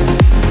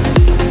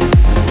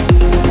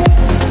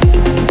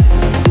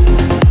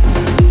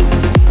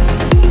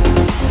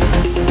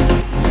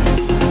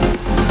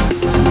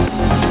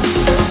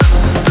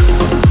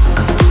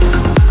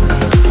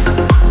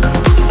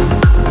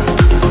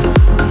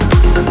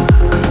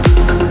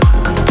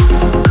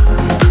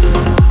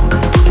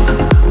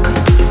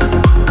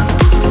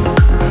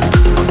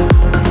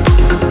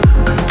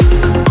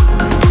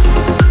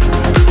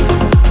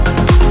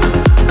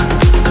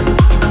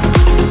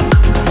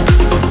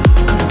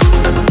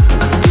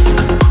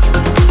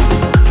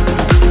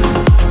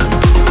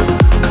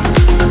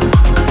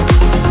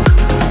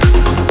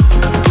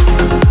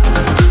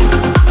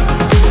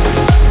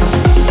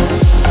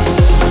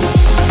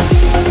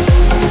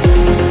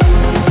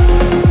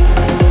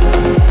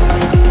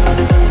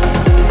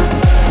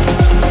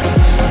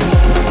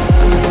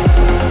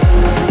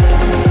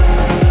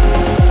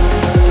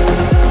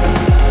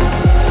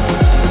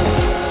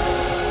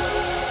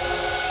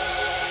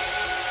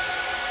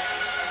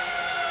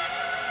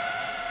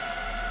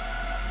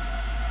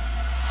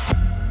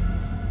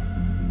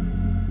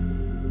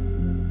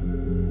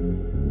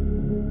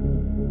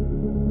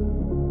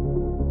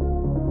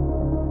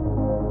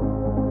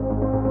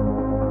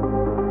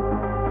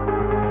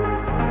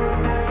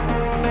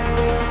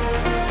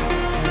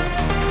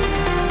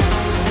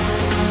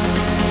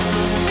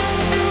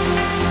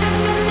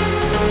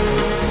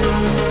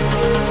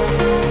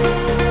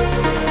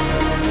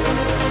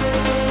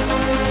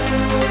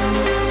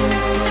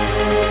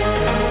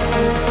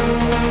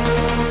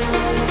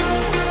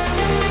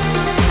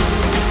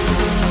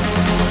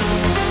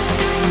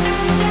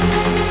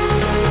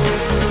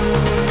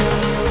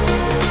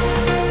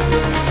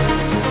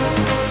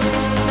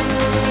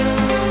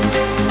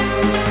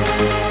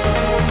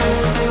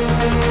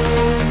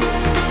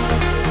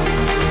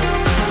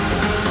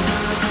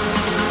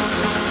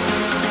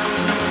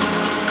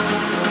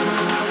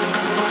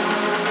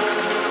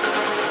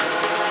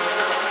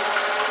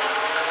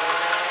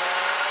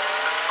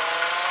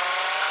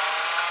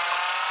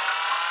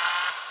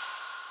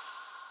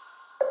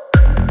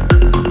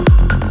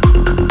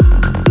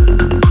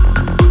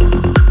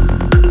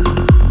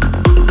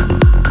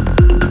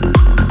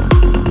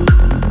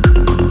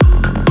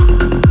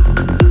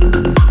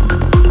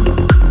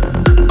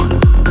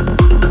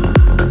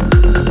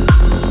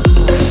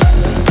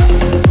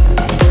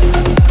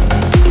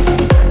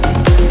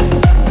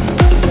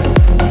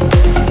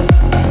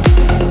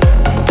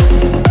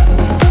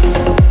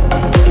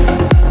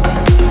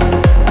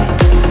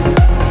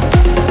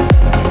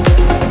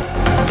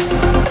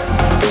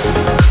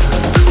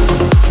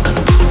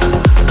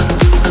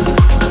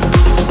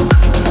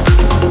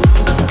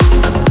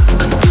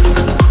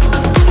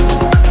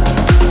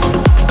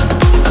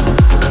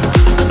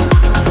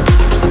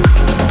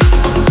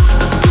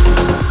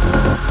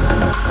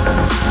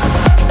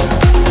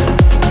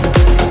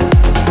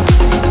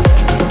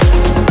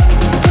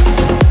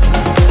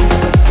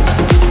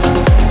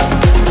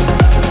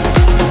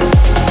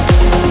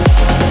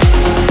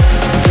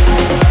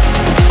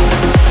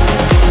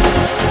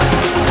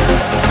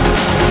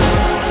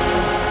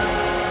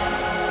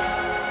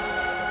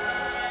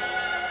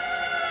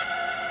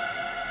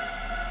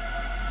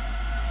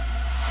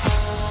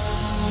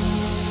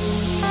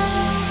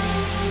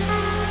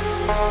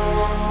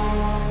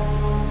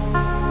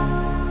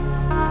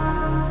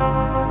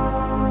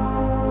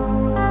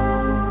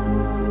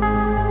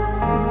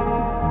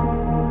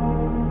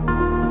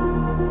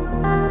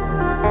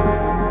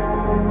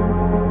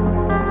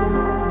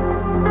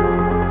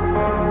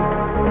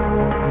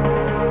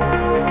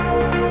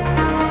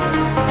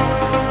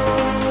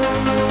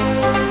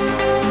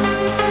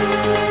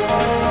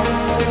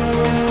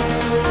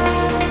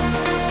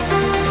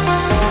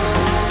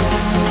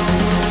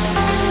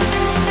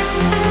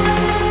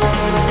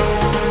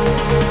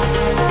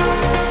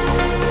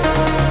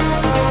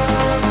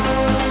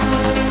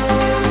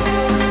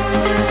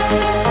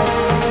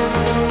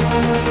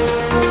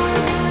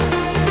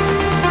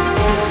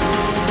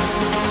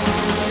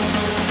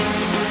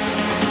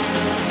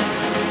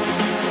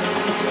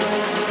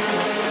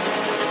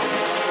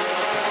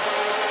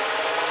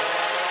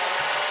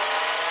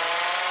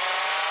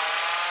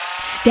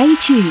 Stay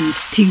tuned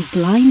to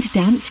Blind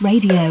Dance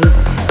Radio.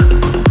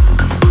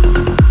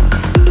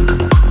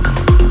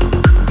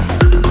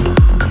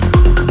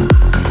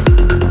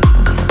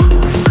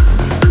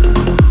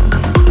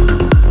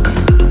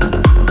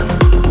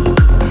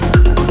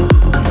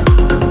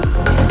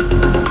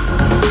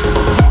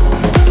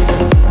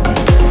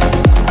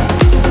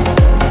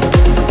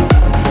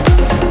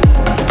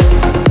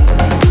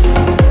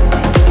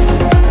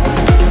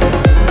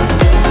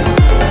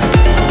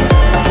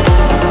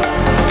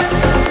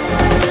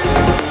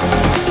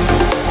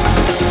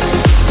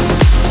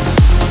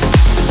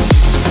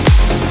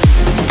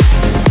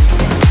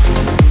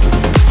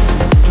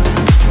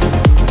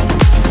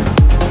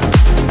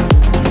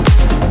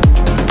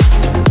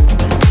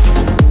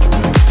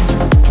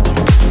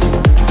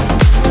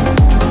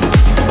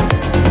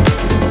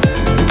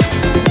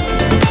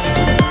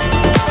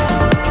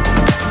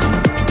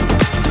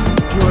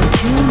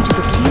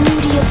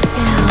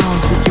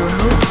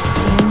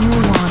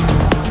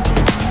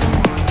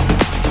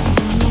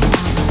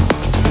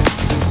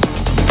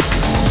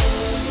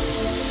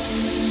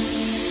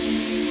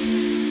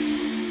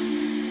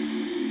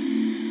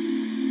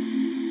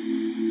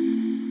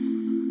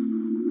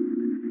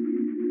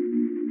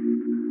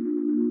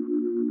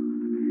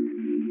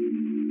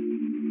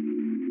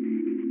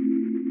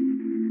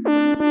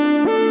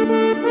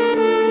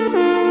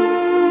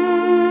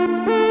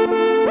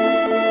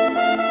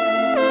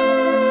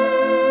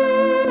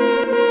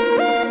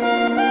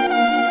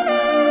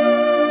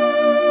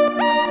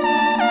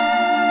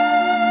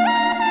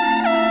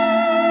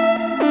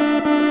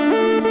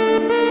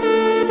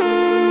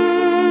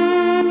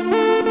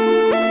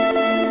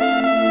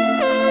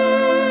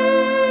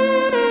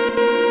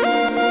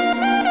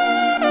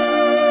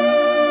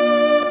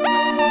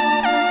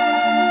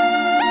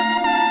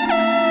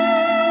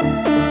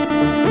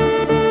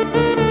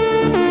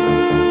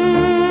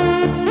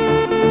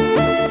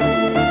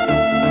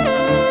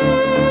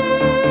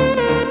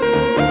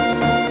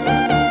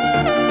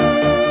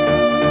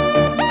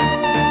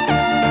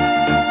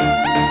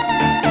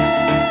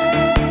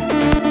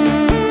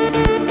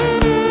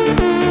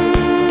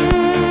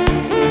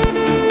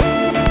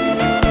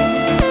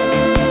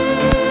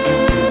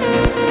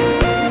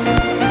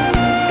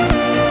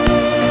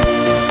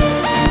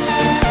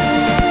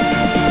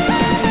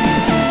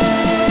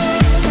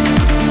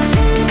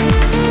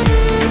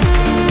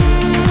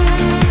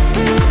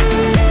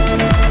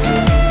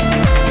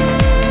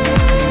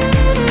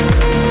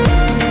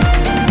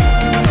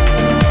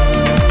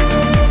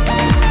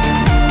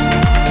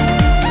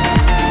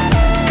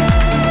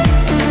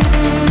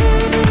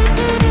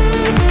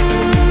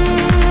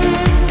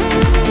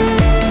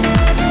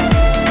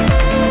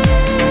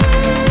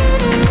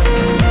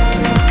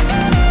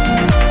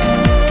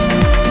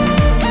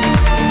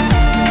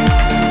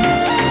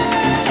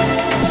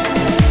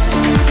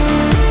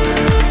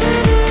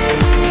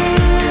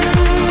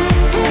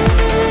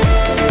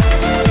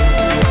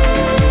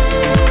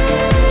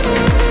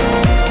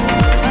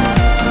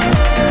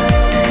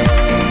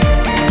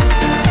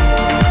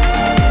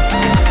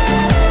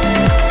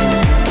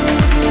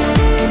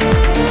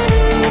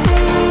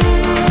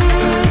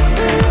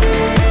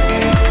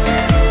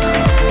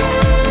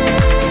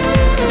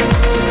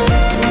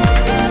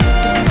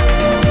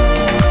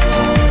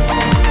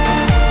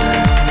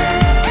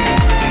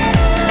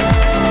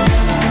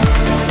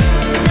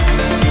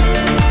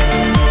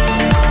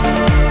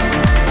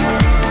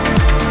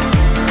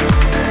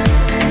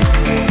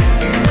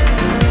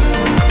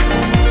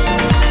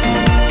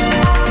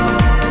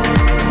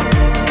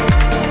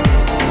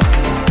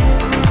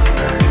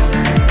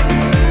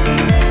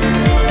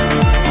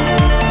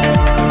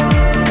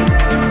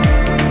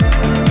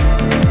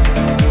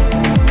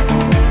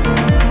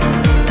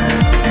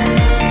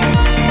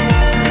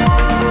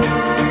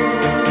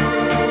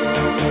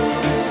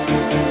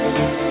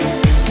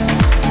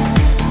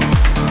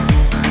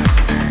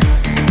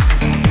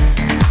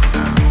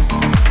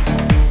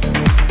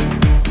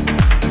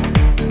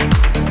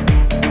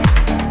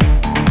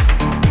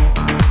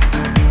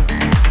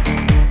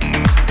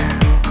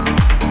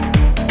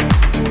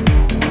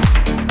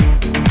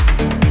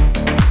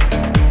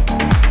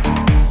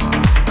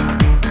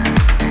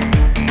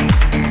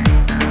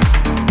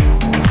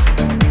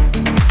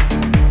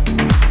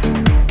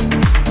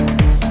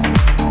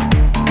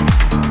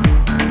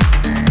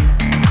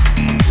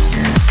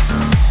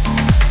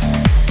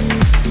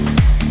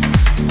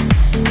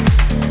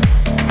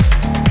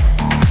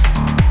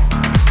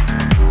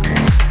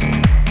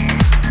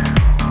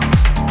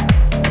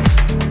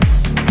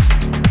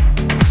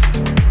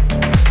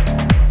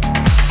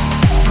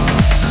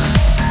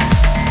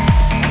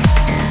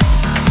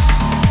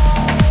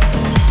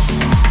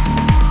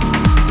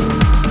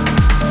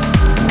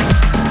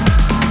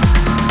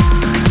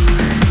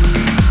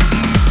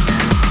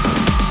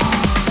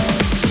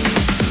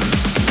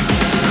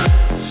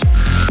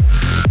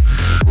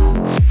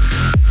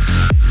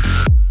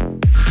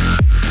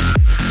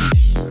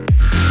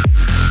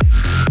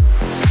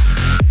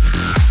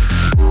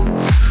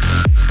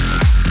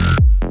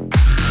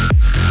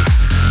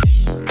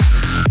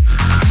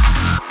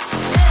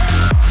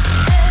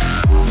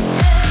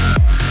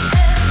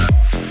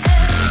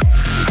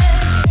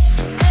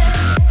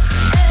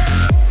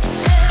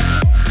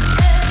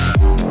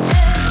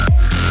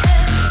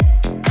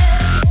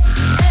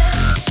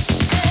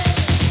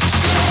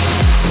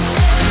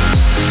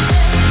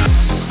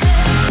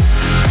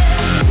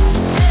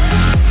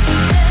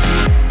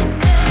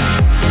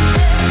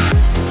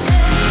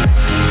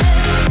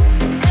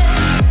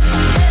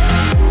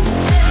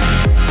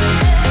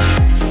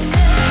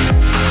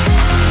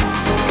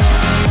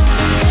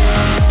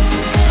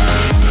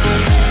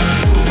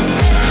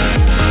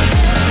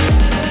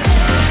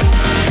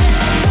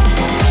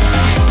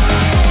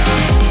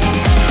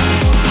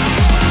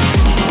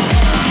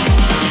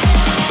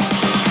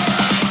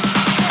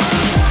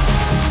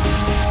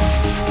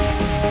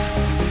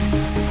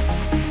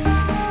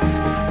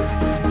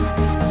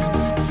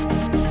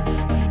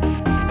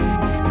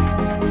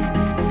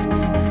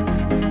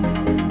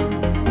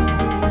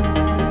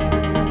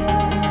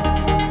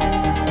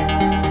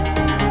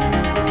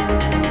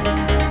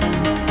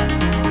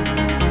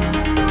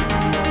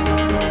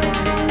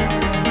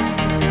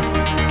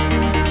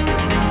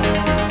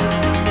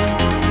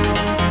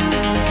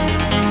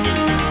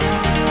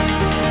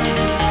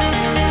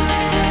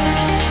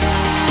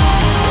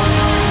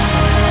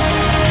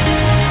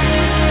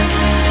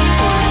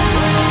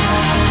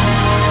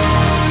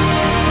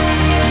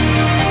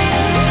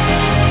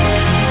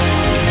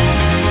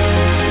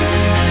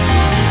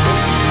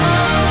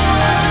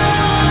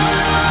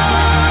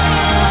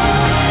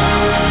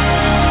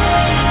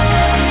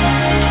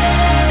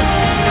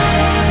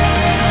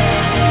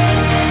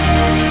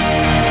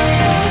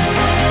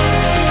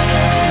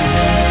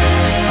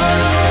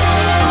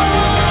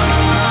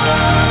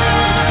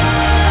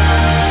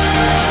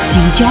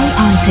 DJ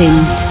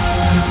Artin.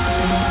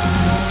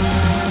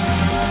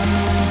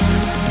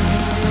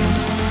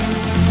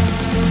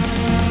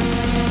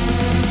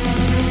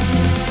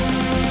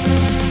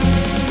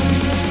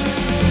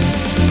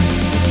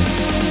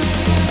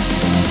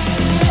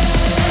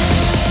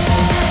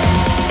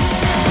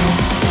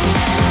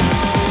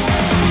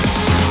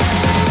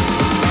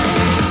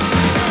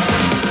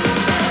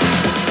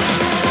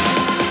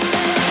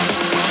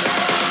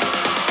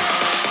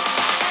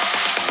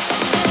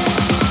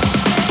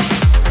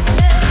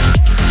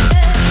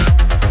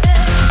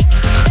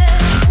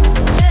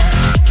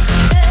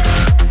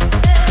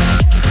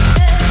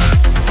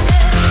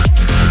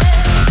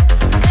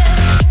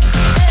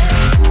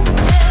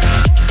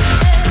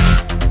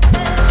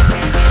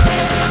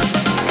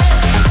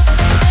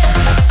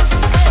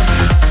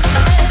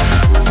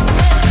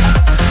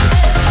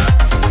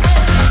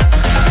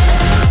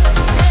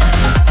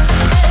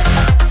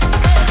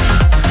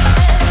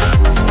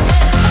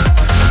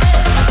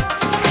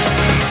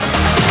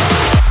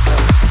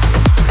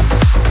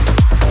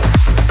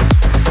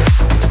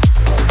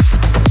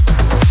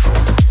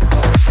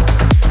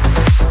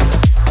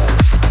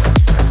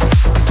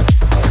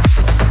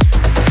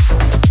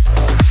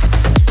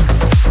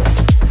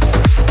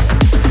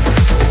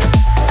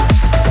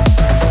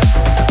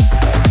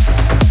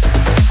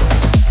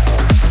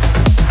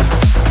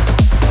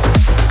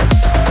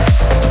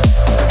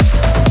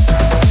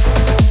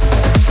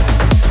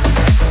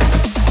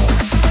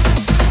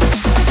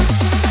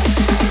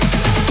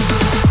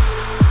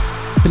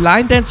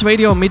 Blind Dance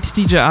Radio mit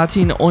DJ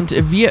Artin und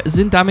wir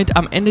sind damit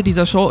am Ende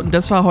dieser Show und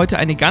das war heute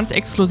eine ganz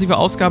exklusive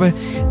Ausgabe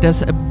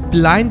des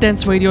Blind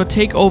Dance Radio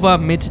Takeover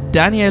mit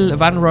Daniel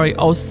Wanrooy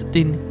aus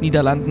den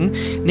Niederlanden.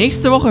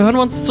 Nächste Woche hören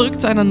wir uns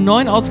zurück zu einer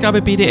neuen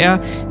Ausgabe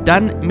BDR,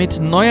 dann mit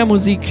neuer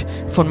Musik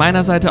von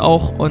meiner Seite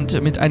auch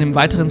und mit einem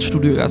weiteren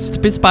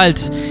Studiogast. Bis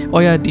bald,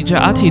 euer DJ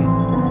Artin.